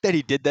fact that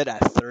he did that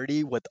at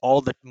 30 with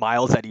all the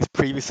miles that he's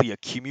previously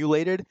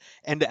accumulated,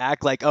 and to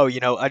act like, oh,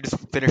 I just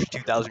finished a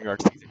 2,000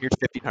 yard season. Here's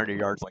 1,500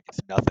 yards, like it's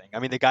nothing. I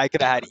mean, the guy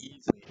could have had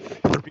easily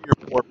 3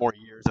 or 4 more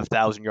years of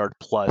 1,000 yard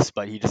plus,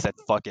 but he just said,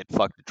 fuck it,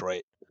 fuck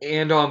Detroit.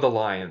 And on the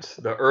Lions,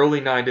 the early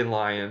 '90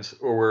 Lions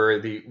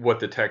were what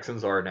the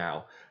Texans are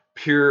now.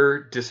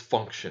 Pure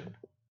dysfunction.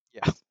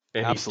 Yeah,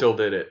 And absolutely. he still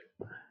did it.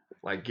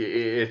 Like,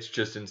 it's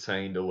just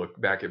insane to look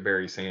back at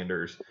Barry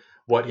Sanders,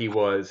 what he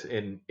was,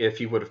 and if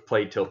he would have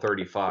played till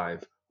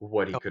 35,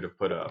 what he could have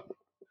put up.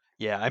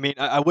 Yeah, I mean,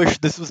 I wish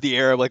this was the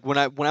era. Like when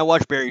I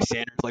watch Barry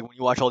Sanders, like when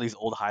you watch all these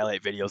old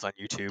highlight videos on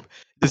YouTube,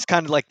 this is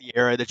kind of like the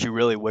era that you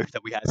really wish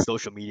that we had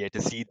social media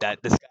to see that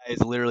this guy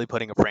is literally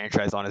putting a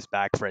franchise on his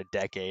back for a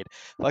decade.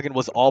 Fucking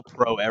was all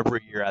pro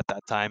every year at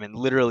that time, and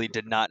literally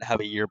did not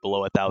have a year below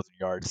 1,000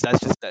 yards. That's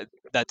just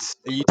that's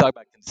you talk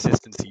about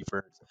consistency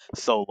for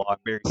so long.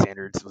 Barry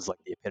Sanders was like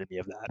the epitome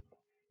of that.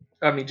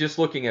 I mean, just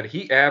looking at it,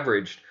 he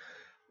averaged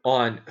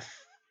on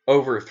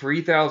over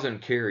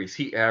 3,000 carries,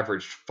 he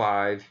averaged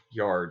 5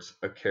 yards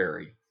a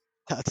carry.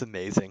 That's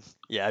amazing.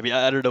 Yeah, I mean,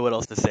 I don't know what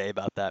else to say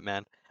about that,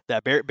 man.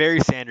 That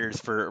Barry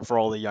Sanders for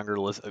all the younger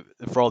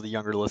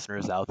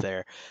listeners out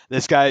there.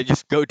 This guy,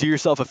 just go do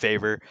yourself a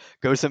favor,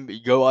 go watch some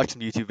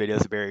YouTube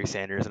videos of Barry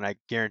Sanders, and I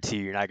guarantee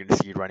you're not going to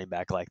see a running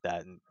back like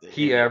that.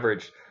 He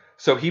averaged,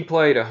 so he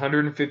played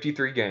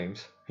 153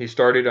 games. He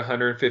started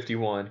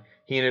 151.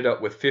 He ended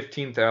up with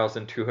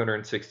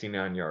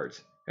 15,269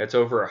 yards. That's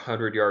over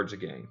 100 yards a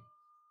game.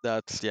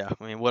 That's yeah.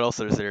 I mean, what else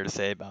is there to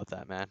say about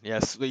that, man?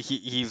 Yes,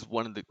 he's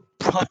probably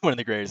one of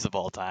the greatest of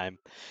all time,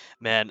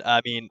 man.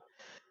 I mean,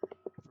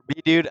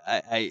 me, dude,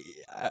 I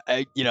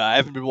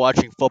haven't been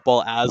watching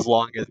football as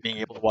long as being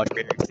able to watch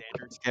Barry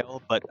Sanders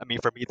scale, but I mean,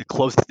 for me, the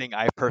closest thing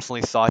I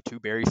personally saw to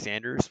Barry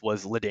Sanders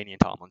was LaDainian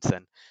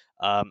Tomlinson.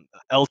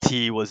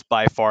 LT was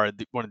by far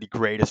one of the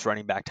greatest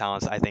running back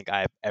talents I think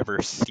I've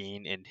ever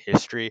seen in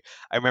history.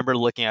 I remember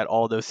looking at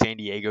all those San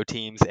Diego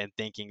teams and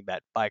thinking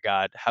that, by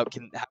God, how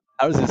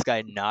does this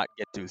guy not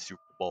get to a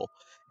Super Bowl?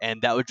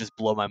 And that would just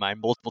blow my mind.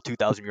 Multiple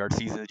 2,000-yard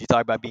seasons. You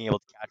talk about being able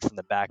to catch from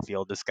the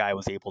backfield. This guy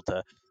was able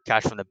to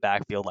catch from the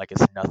backfield like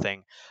it's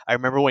nothing. I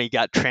remember when he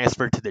got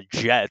transferred to the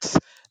Jets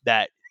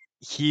that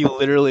he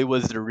literally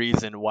was the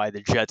reason why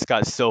the Jets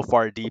got so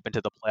far deep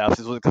into the playoffs. It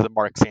wasn't because of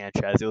Mark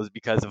Sanchez. It was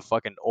because of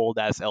fucking old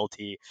ass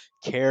LT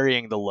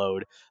carrying the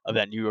load of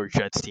that New York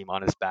Jets team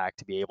on his back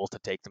to be able to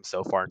take them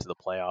so far into the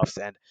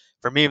playoffs. And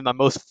for me, my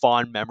most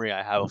fond memory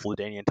I have of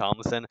LaDainian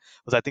Tomlinson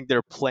was I think they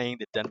were playing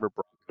the Denver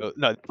Broncos.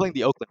 No, playing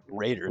the Oakland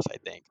Raiders, I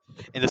think.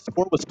 And the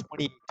score was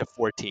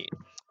 20-14.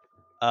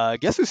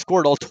 Guess who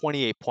scored all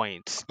 28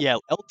 points? Yeah,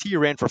 LT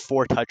ran for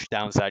 4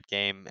 touchdowns that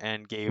game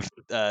and gave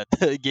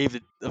gave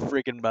the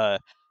freaking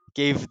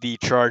gave the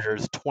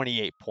Chargers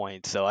 28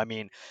 points. So I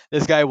mean,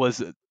 this guy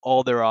was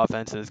all their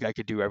offense, and this guy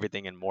could do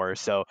everything and more.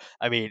 So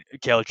I mean,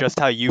 Kale, just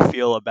how you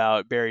feel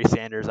about Barry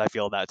Sanders, I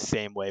feel that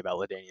same way about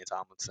LaDainian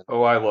Tomlinson.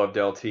 Oh, I loved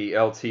LT.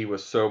 LT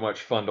was so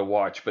much fun to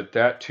watch, but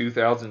that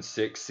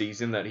 2006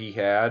 season that he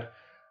had,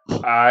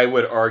 I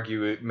would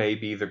argue it may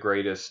be the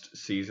greatest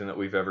season that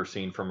we've ever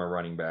seen from a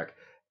running back.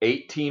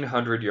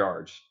 1,800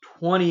 yards,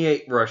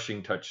 28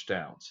 rushing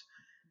touchdowns,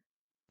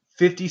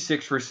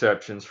 56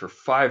 receptions for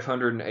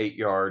 508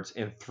 yards,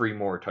 and 3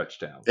 more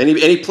touchdowns. And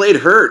he played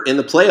hurt in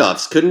the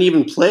playoffs. Couldn't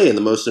even play in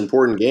the most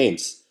important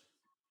games.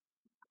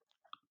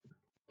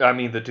 I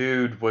mean, the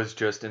dude was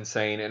just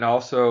insane. And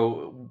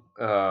also,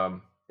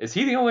 is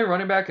he the only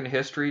running back in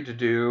history to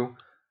do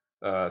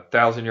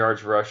 1,000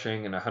 yards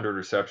rushing and 100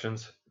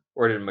 receptions?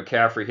 Or did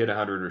McCaffrey hit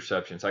 100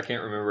 receptions? I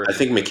can't remember. I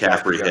think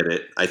McCaffrey hit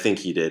it. I think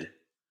he did.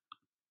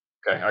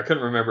 Okay, I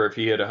couldn't remember if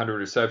he had 100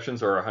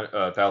 receptions or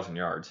 1,000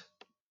 yards.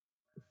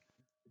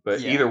 But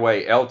Yeah. either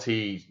way,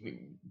 LT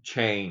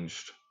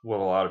changed what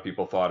a lot of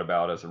people thought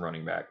about as a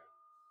running back.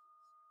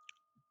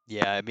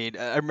 Yeah, I mean,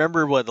 I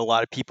remember what a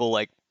lot of people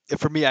like.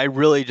 For me, I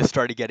really just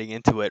started getting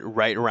into it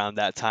right around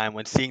that time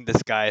when seeing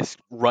this guy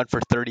run for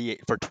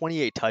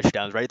 28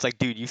 touchdowns. Right, it's like,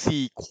 dude, you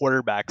see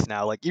quarterbacks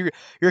now. Like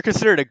you're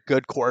considered a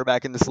good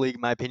quarterback in this league,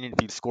 in my opinion,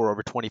 if you score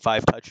over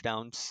 25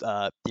 touchdowns,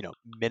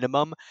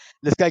 minimum.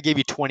 This guy gave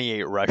you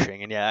 28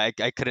 rushing, and yeah,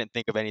 I couldn't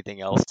think of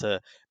anything else to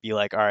be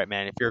like, all right,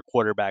 man, if you're a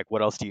quarterback,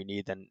 what else do you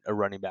need than a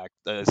running back?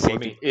 I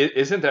Safety. mean,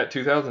 isn't that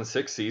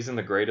 2006 season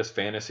the greatest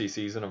fantasy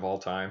season of all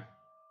time?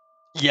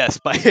 Yes,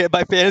 by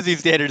by fantasy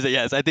standards,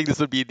 yes. I think this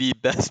would be the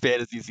best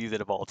fantasy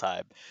season of all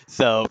time.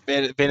 So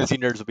fantasy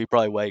nerds would be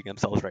probably weighing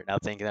themselves right now,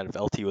 thinking that if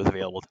LT was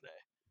available today.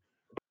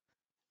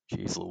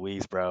 Jeez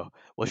Louise, bro.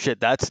 Well,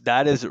 shit,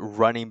 that is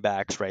running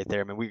backs right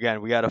there. I mean, we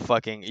got a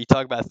fucking. You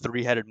talk about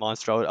three-headed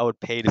monster. I would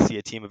pay to see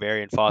a team of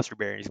Arian Foster,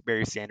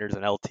 Barry Sanders,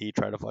 and LT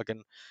try to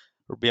fucking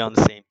be on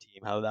the same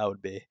team. How that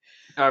would be.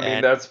 I mean,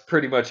 And that's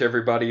pretty much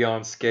everybody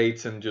on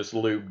skates and just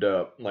lubed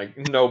up. Like,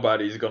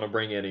 nobody's going to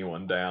bring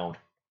anyone down.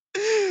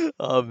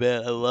 oh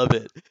man, I love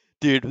it,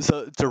 dude.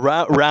 So to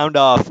round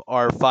off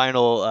our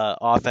final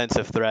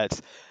offensive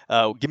threats,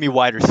 give me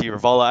wide receiver.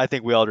 Vala, I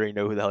think we already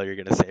know who the hell you're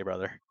gonna say,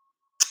 brother.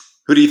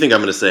 Who do you think I'm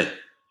going to say?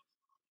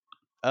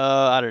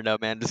 I don't know,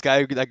 man. This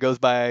guy that goes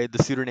by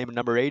the pseudonym of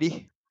number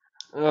 80.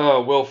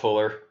 Oh, Will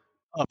Fuller.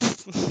 Oh,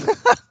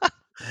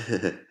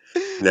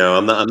 No,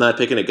 I'm not. I'm not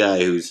picking a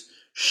guy who's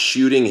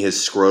shooting his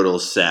scrotal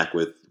sack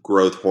with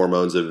growth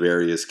hormones of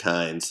various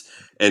kinds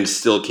and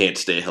still can't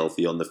stay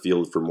healthy on the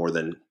field for more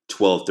than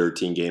 12,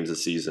 13 games a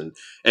season.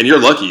 And you're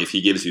lucky if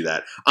he gives you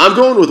that. I'm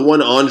going with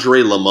one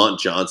Andre Lamont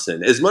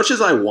Johnson. As much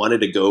as I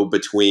wanted to go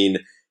between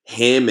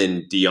him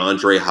and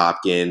DeAndre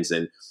Hopkins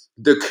and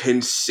the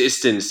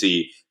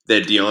consistency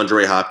that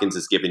DeAndre Hopkins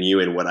has given you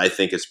in what I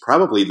think is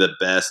probably the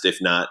best,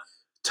 if not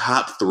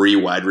top 3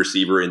 wide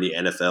receiver in the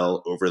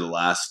NFL over the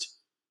last,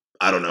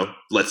 I don't know,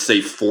 let's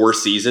say 4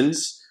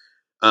 seasons,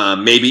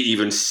 maybe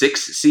even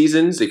 6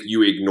 seasons if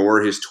you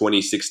ignore his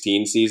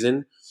 2016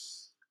 season.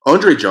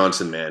 Andre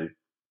Johnson, man,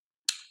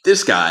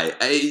 this guy,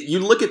 you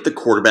look at the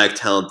quarterback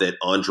talent that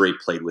Andre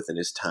played with in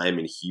his time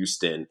in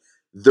Houston,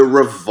 the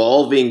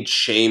revolving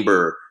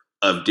chamber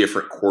of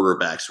different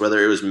quarterbacks,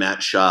 whether it was Matt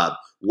Schaub,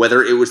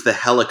 whether it was the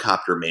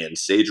helicopter man,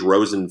 Sage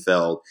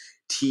Rosenfeld,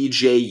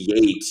 TJ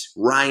Yates,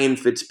 Ryan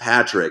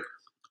Fitzpatrick.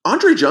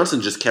 Andre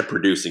Johnson just kept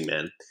producing,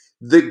 man.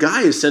 The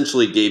guy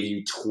essentially gave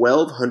you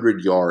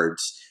 1,200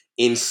 yards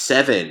in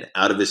 7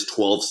 out of his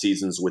 12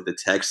 seasons with the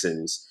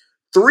Texans,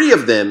 3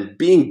 of them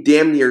being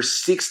damn near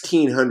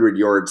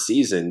 1,600-yard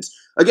seasons.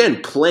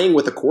 Again, playing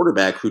with a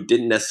quarterback who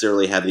didn't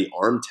necessarily have the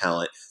arm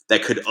talent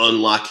that could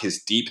unlock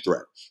his deep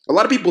threat. A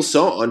lot of people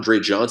saw Andre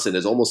Johnson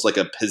as almost like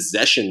a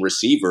possession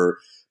receiver,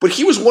 but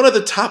he was one of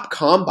the top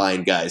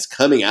combine guys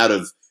coming out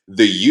of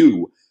the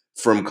U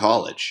from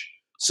college.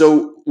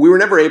 So we were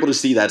never able to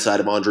see that side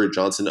of Andre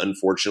Johnson,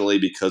 unfortunately,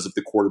 because of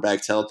the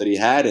quarterback talent that he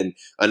had, and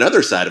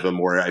another side of him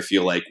where I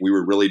feel like we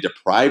were really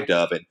deprived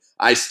of. And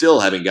I still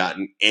haven't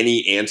gotten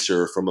any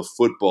answer from a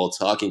football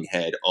talking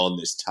head on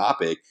this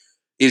topic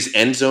is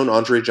end zone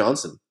Andre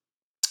Johnson.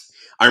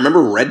 I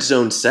remember red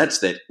zone sets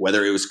that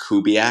whether it was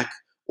Kubiak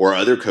or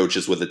other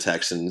coaches with the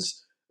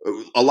Texans,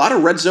 a lot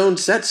of red zone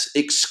sets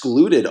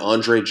excluded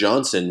Andre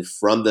Johnson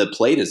from the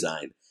play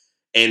design.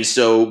 And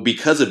so,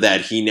 because of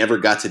that, he never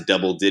got to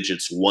double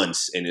digits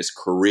once in his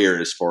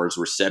career as far as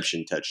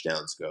reception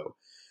touchdowns go.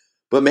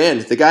 But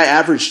man, the guy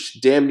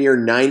averaged damn near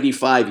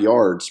 95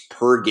 yards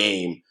per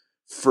game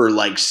for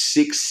like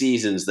 6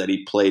 seasons that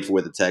he played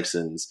for the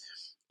Texans.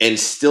 And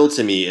still,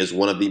 to me, is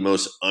one of the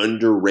most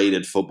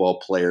underrated football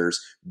players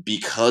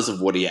because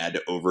of what he had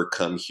to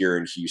overcome here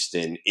in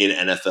Houston in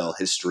NFL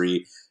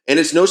history. And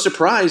it's no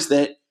surprise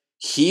that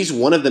he's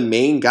one of the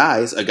main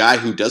guys, a guy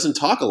who doesn't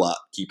talk a lot,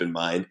 keep in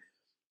mind.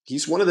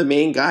 He's one of the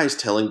main guys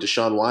telling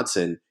Deshaun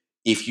Watson,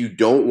 if you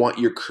don't want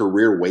your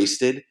career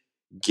wasted,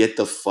 get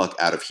the fuck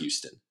out of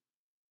Houston.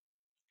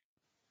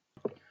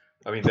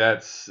 I mean,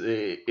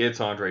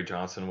 it's Andre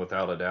Johnson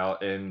without a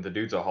doubt, and the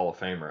dude's a Hall of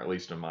Famer, at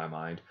least in my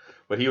mind.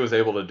 What he was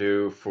able to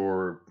do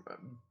for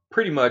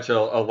pretty much a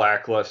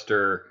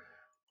lackluster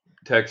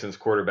Texans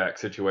quarterback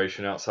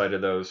situation outside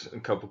of those a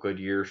couple good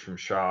years from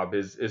Schaub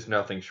is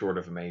nothing short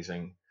of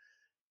amazing.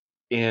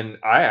 And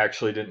I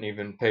actually didn't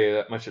even pay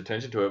that much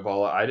attention to it,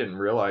 Vala. I didn't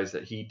realize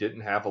that he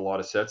didn't have a lot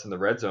of sets in the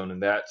red zone,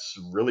 and that's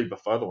really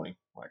befuddling.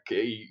 Like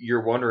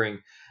you're wondering,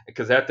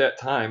 because at that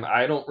time,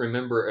 I don't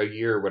remember a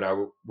year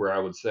where I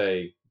would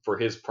say for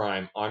his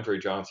prime, Andre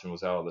Johnson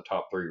was out of the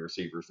top 3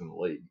 receivers in the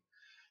league.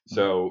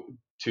 So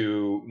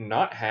to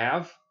not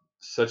have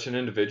such an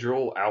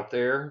individual out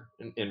there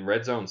in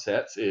red zone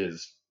sets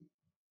is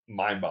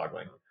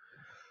mind-boggling.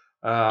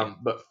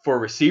 But for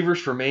receivers,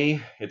 for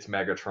me, it's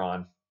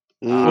Megatron.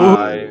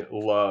 I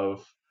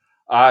love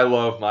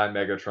my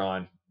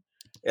Megatron.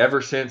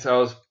 Ever since I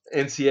was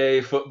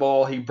NCAA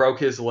football, he broke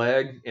his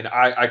leg, and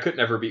I could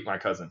never beat my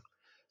cousin.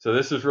 So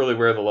this is really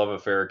where the love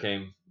affair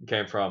came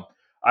from.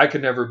 I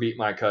could never beat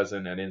my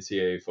cousin at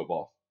NCAA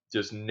football.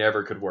 Just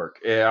never could work.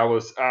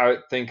 I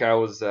think I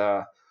was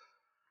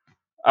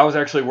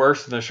actually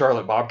worse than the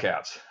Charlotte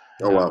Bobcats.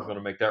 Oh, wow. I'm going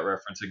to make that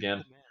reference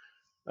again.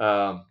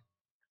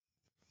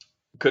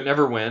 Could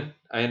never win.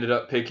 I ended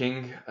up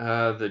picking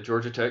the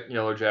Georgia Tech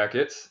Yellow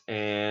Jackets,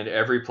 and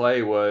every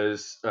play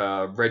was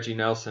Reggie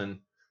Nelson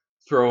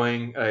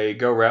throwing a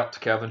go route to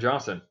Calvin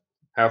Johnson.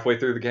 Halfway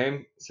through the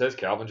game, it says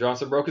Calvin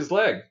Johnson broke his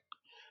leg.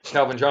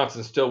 Calvin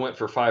Johnson still went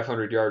for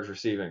 500 yards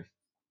receiving.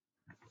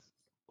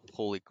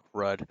 Holy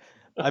crud.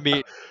 I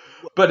mean,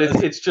 but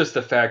it's just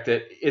the fact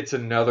that it's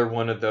another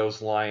one of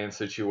those Lion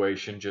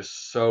situations,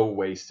 just so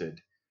wasted.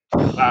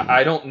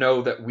 I don't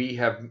know that we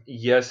have.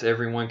 Yes,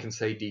 everyone can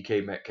say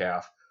DK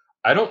Metcalf.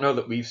 I don't know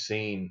that we've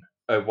seen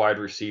a wide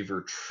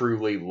receiver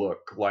truly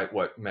look like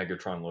what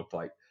Megatron looked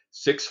like.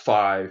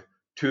 6'5",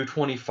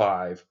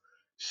 225,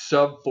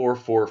 sub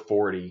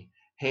 4.40,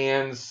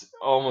 hands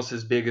almost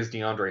as big as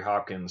DeAndre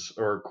Hopkins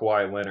or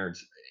Kawhi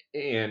Leonard's.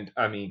 And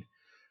I mean,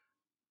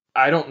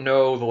 I don't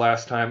know the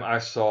last time I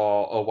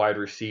saw a wide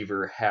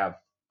receiver have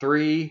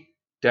 3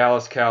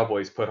 Dallas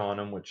Cowboys put on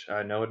them, which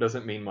I know it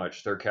doesn't mean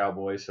much. They're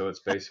Cowboys, so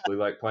it's basically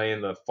like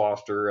playing the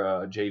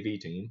Foster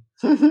JV team.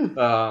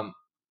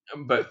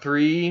 But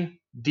 3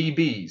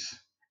 DBs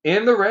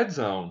in the red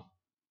zone,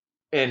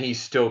 and he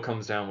still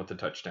comes down with the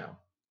touchdown.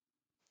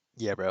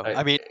 Yeah, bro.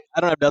 I mean,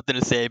 I don't have nothing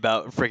to say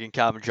about freaking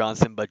Calvin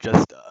Johnson, but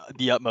just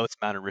the utmost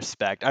amount of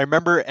respect. I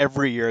remember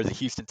every year as a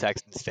Houston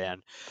Texans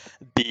fan,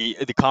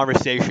 the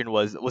conversation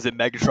was it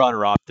Megatron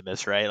or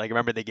Optimus, right? Like, I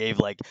remember they gave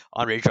like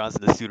Andre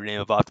Johnson the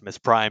pseudonym of Optimus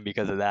Prime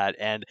because of that,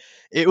 and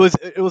it was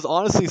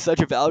honestly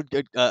such a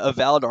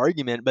valid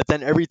argument. But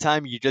then every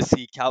time you just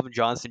see Calvin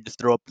Johnson just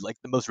throw up like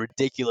the most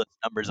ridiculous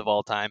numbers of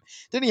all time.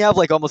 Didn't he have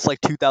like almost like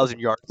 2,000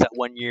 yards that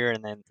one year,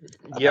 and then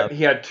yeah,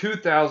 he had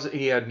 2,000.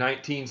 He had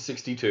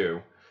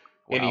 1962.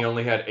 Wow. And he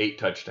only had 8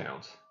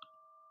 touchdowns.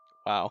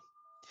 Wow.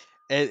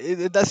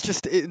 That's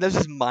just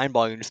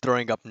mind-boggling, just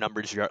throwing up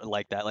numbers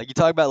like that. Like you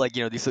talk about, like,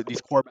 you know, these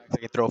quarterbacks that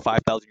can throw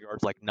 5,000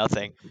 yards like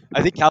nothing.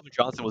 I think Calvin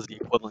Johnson was the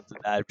equivalent to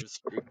that.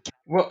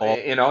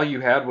 And all you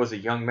had was a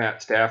young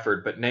Matt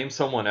Stafford, but name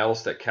someone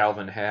else that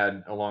Calvin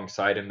had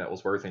alongside him that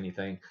was worth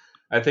anything.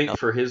 I think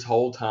for his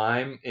whole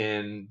time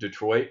in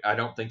Detroit, I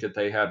don't think that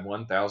they had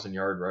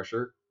 1,000-yard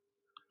rusher.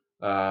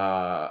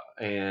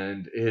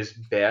 And his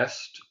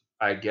best,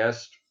 I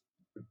guess,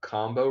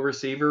 combo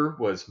receiver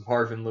was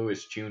Marvin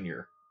Lewis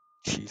Jr.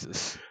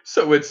 Jesus.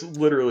 So it's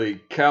literally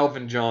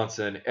Calvin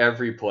Johnson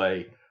every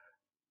play.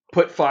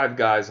 Put 5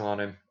 guys on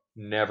him,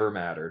 never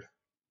mattered.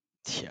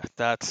 Yeah,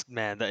 that's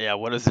man.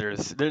 What is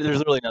there's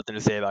really nothing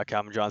to say about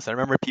Calvin Johnson. I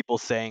remember people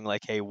saying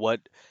like, "Hey,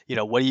 what do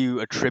you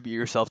attribute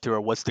yourself to,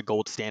 or what's the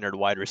gold standard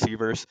wide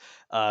receivers?"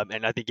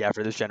 And I think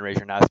for this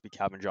generation, it has to be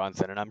Calvin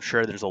Johnson. And I'm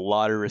sure there's a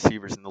lot of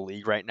receivers in the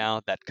league right now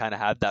that kind of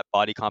have that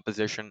body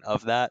composition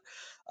of that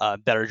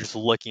are just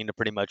looking to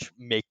pretty much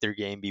make their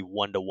game be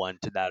 1-to-1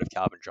 to that of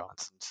Calvin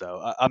Johnson.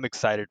 So I'm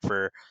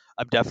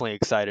definitely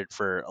excited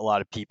for a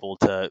lot of people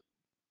to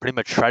pretty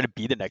much try to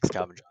be the next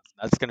Calvin Johnson.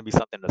 That's going to be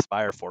something to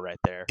aspire for right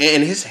there.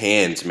 And his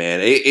hands,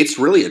 man, it's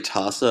really a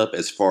toss up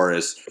as far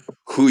as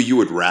who you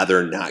would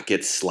rather not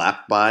get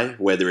slapped by,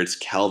 whether it's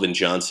Calvin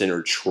Johnson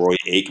or Troy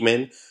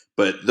Aikman.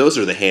 But those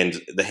are the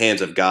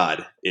hands of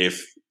God.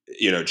 If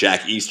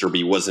Jack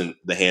Easterby wasn't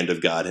the hand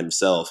of God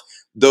himself,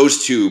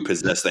 those two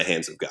possess the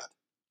hands of God.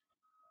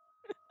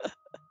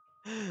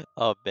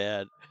 Oh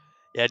man,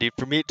 yeah, dude.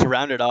 For me to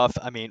round it off,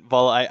 I mean,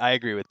 well, I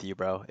agree with you,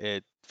 bro.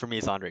 It for me,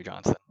 it's Andre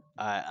Johnson.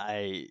 As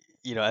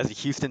a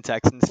Houston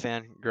Texans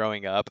fan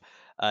growing up,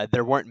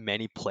 there weren't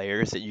many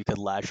players that you could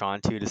latch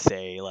onto to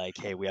say like,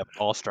 hey, we have an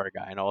all-star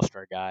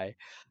guy.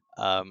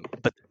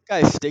 But this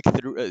guy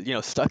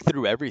stuck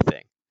through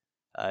everything.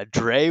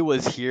 Dre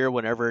was here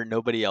whenever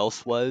nobody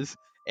else was,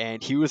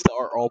 and he was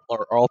our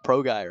all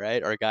pro guy,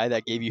 right? Our guy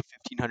that gave you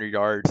 1,500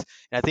 yards.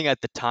 And I think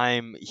at the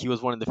time he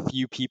was one of the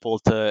few people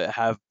to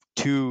have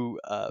two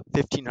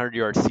 1,500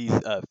 yard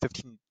season,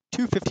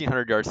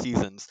 1,500 yard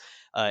seasons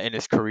in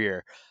his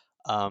career.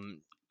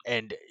 Um,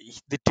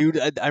 the dude,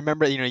 I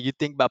remember, you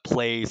think about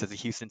plays as a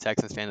Houston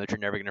Texans fan that you're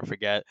never gonna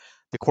forget.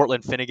 The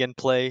Cortland Finnegan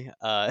play,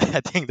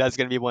 I think that's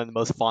gonna be one of the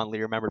most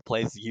fondly remembered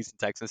plays as a Houston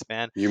Texans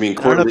fan. You mean And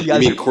I don't know if Cortland? you You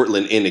guys. mean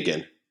Cortland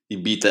Innigan? He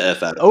beat the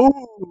F out of him.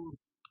 Oh,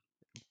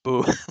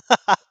 boo.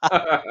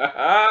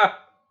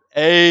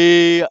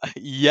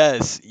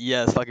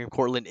 Yes, fucking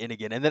Cortland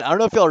Innigan. And then I don't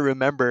know if y'all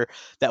remember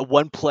that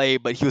one play,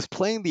 but he was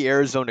playing the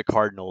Arizona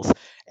Cardinals,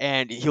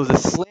 and he was a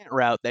slant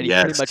route that he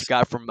pretty much Yes.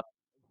 got from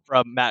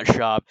Matt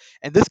Schaub,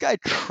 and this guy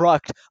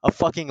trucked a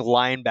fucking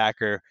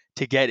linebacker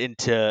to get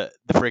into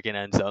the freaking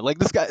end zone. Like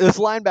this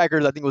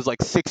linebacker, I think was like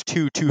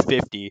 6'2",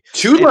 250,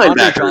 Two and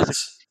Andre Johnson.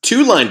 linebackers.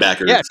 Two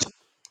linebackers. Yeah,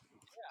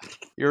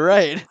 you're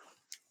right.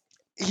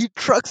 He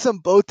trucks them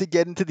both to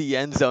get into the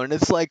end zone.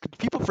 It's like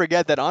people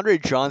forget that Andre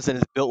Johnson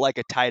is built like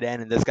a tight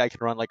end, and this guy can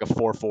run like a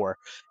 4.4.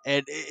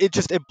 And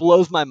it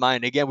blows my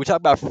mind. Again, we talk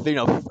about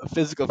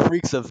physical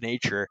freaks of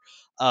nature.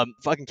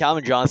 Fucking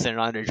Calvin Johnson and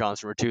Andre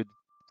Johnson were two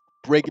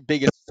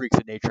biggest freaks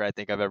of nature I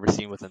think I've ever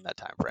seen within that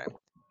time frame.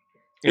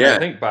 I Yeah.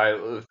 think by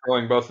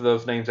throwing both of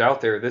those names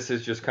out there, this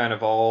is just kind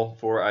of all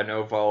for. I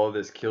know Vala,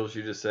 this kills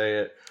you to say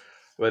it,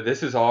 but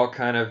this is all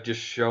kind of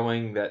just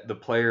showing that the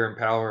player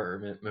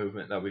empowerment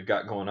movement that we've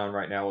got going on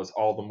right now is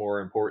all the more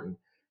important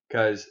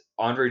because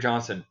Andre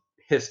Johnson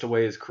pissed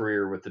away his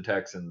career with the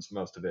Texans,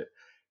 most of it.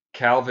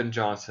 Calvin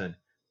Johnson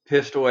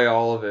pissed away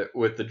all of it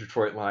with the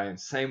Detroit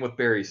Lions. Same with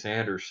Barry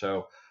Sanders.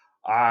 So,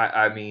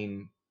 I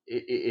mean,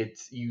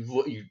 it's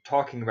you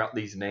talking about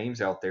these names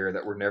out there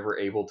that were never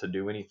able to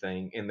do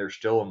anything, and they're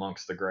still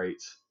amongst the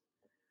greats.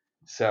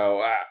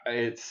 So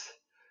it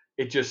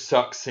just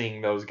sucks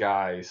seeing those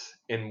guys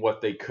in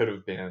what they could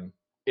have been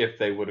if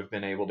they would have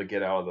been able to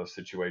get out of those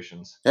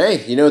situations. Hey,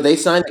 they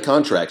signed the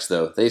contracts,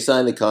 though. They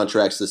signed the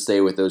contracts to stay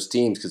with those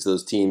teams because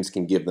those teams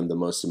can give them the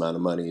most amount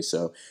of money.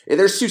 So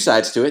there's two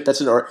sides to it.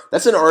 That's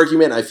an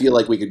argument I feel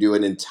like we could do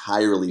an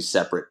entirely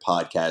separate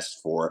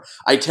podcast for.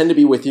 I tend to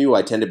be with you.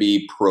 I tend to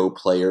be pro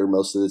player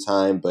most of the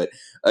time. But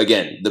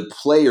again, the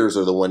players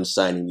are the ones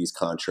signing these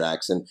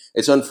contracts. And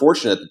it's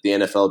unfortunate that the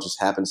NFL just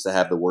happens to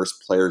have the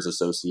worst players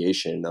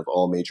association of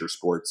all major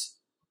sports.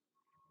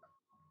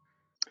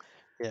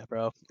 Yeah,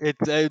 bro.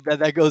 That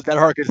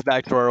harkens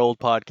back to our old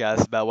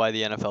podcast about why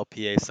the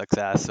NFLPA sucks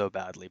ass so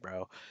badly,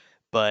 bro.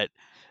 But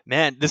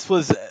man, this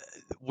was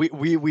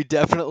we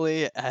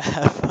definitely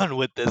had fun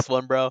with this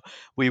one, bro.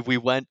 We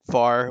went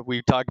far.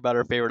 We talked about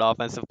our favorite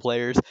offensive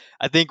players.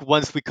 I think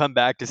once we come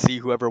back to see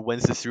whoever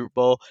wins the Super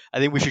Bowl, I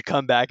think we should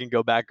come back and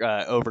go back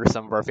over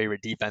some of our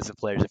favorite defensive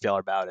players if y'all are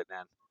about it,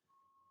 man.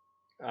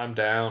 I'm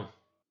down.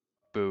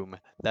 Boom.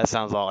 That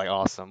sounds all like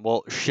awesome.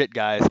 Well, shit,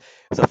 guys.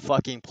 It's a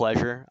fucking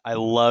pleasure. I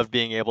love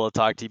being able to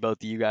talk to you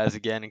both of you guys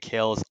again. And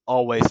Kale, it's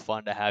always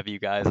fun to have you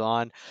guys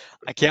on.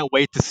 I can't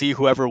wait to see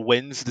whoever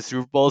wins the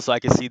Super Bowl so I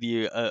can see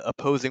the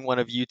opposing one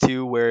of you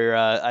two wear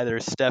either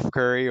Steph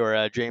Curry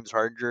or James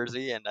Harden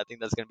jersey. And I think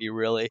that's going to be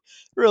really,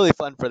 really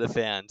fun for the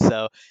fans.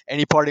 So,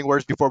 any parting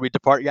words before we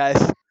depart,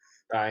 guys?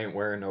 I ain't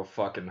wearing no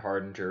fucking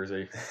Harden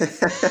jersey.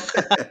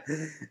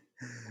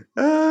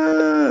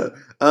 Let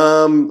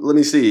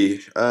me see.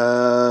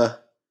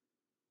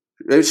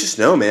 It's just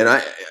no, man.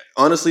 I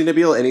honestly,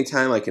 Nabil,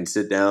 anytime I can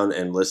sit down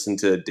and listen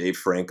to Dave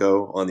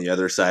Franco on the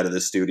other side of the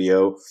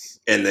studio,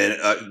 and then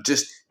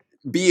just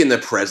be in the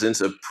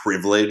presence of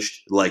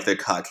privileged, like the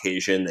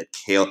Caucasian that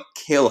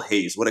Cale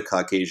Hayes, what a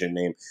Caucasian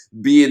name,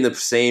 be in the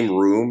same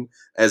room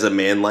as a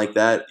man like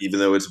that, even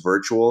though it's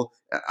virtual,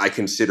 I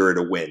consider it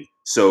a win.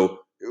 So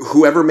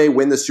whoever may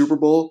win the Super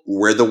Bowl,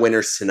 we're the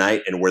winners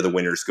tonight, and we're the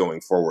winners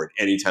going forward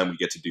anytime we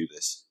get to do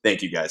this.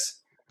 Thank you, guys.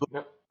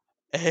 Yep.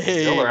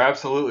 Hey, Y'all are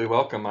absolutely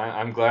welcome.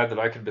 I'm glad that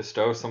I could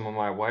bestow some of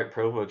my white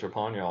privilege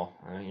upon y'all.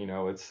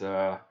 It's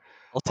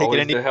I'll take it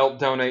always any. to help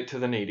donate to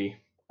the needy.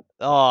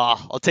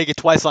 Oh, I'll take it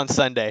twice on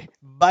Sunday.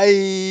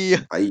 Bye.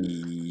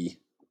 Bye.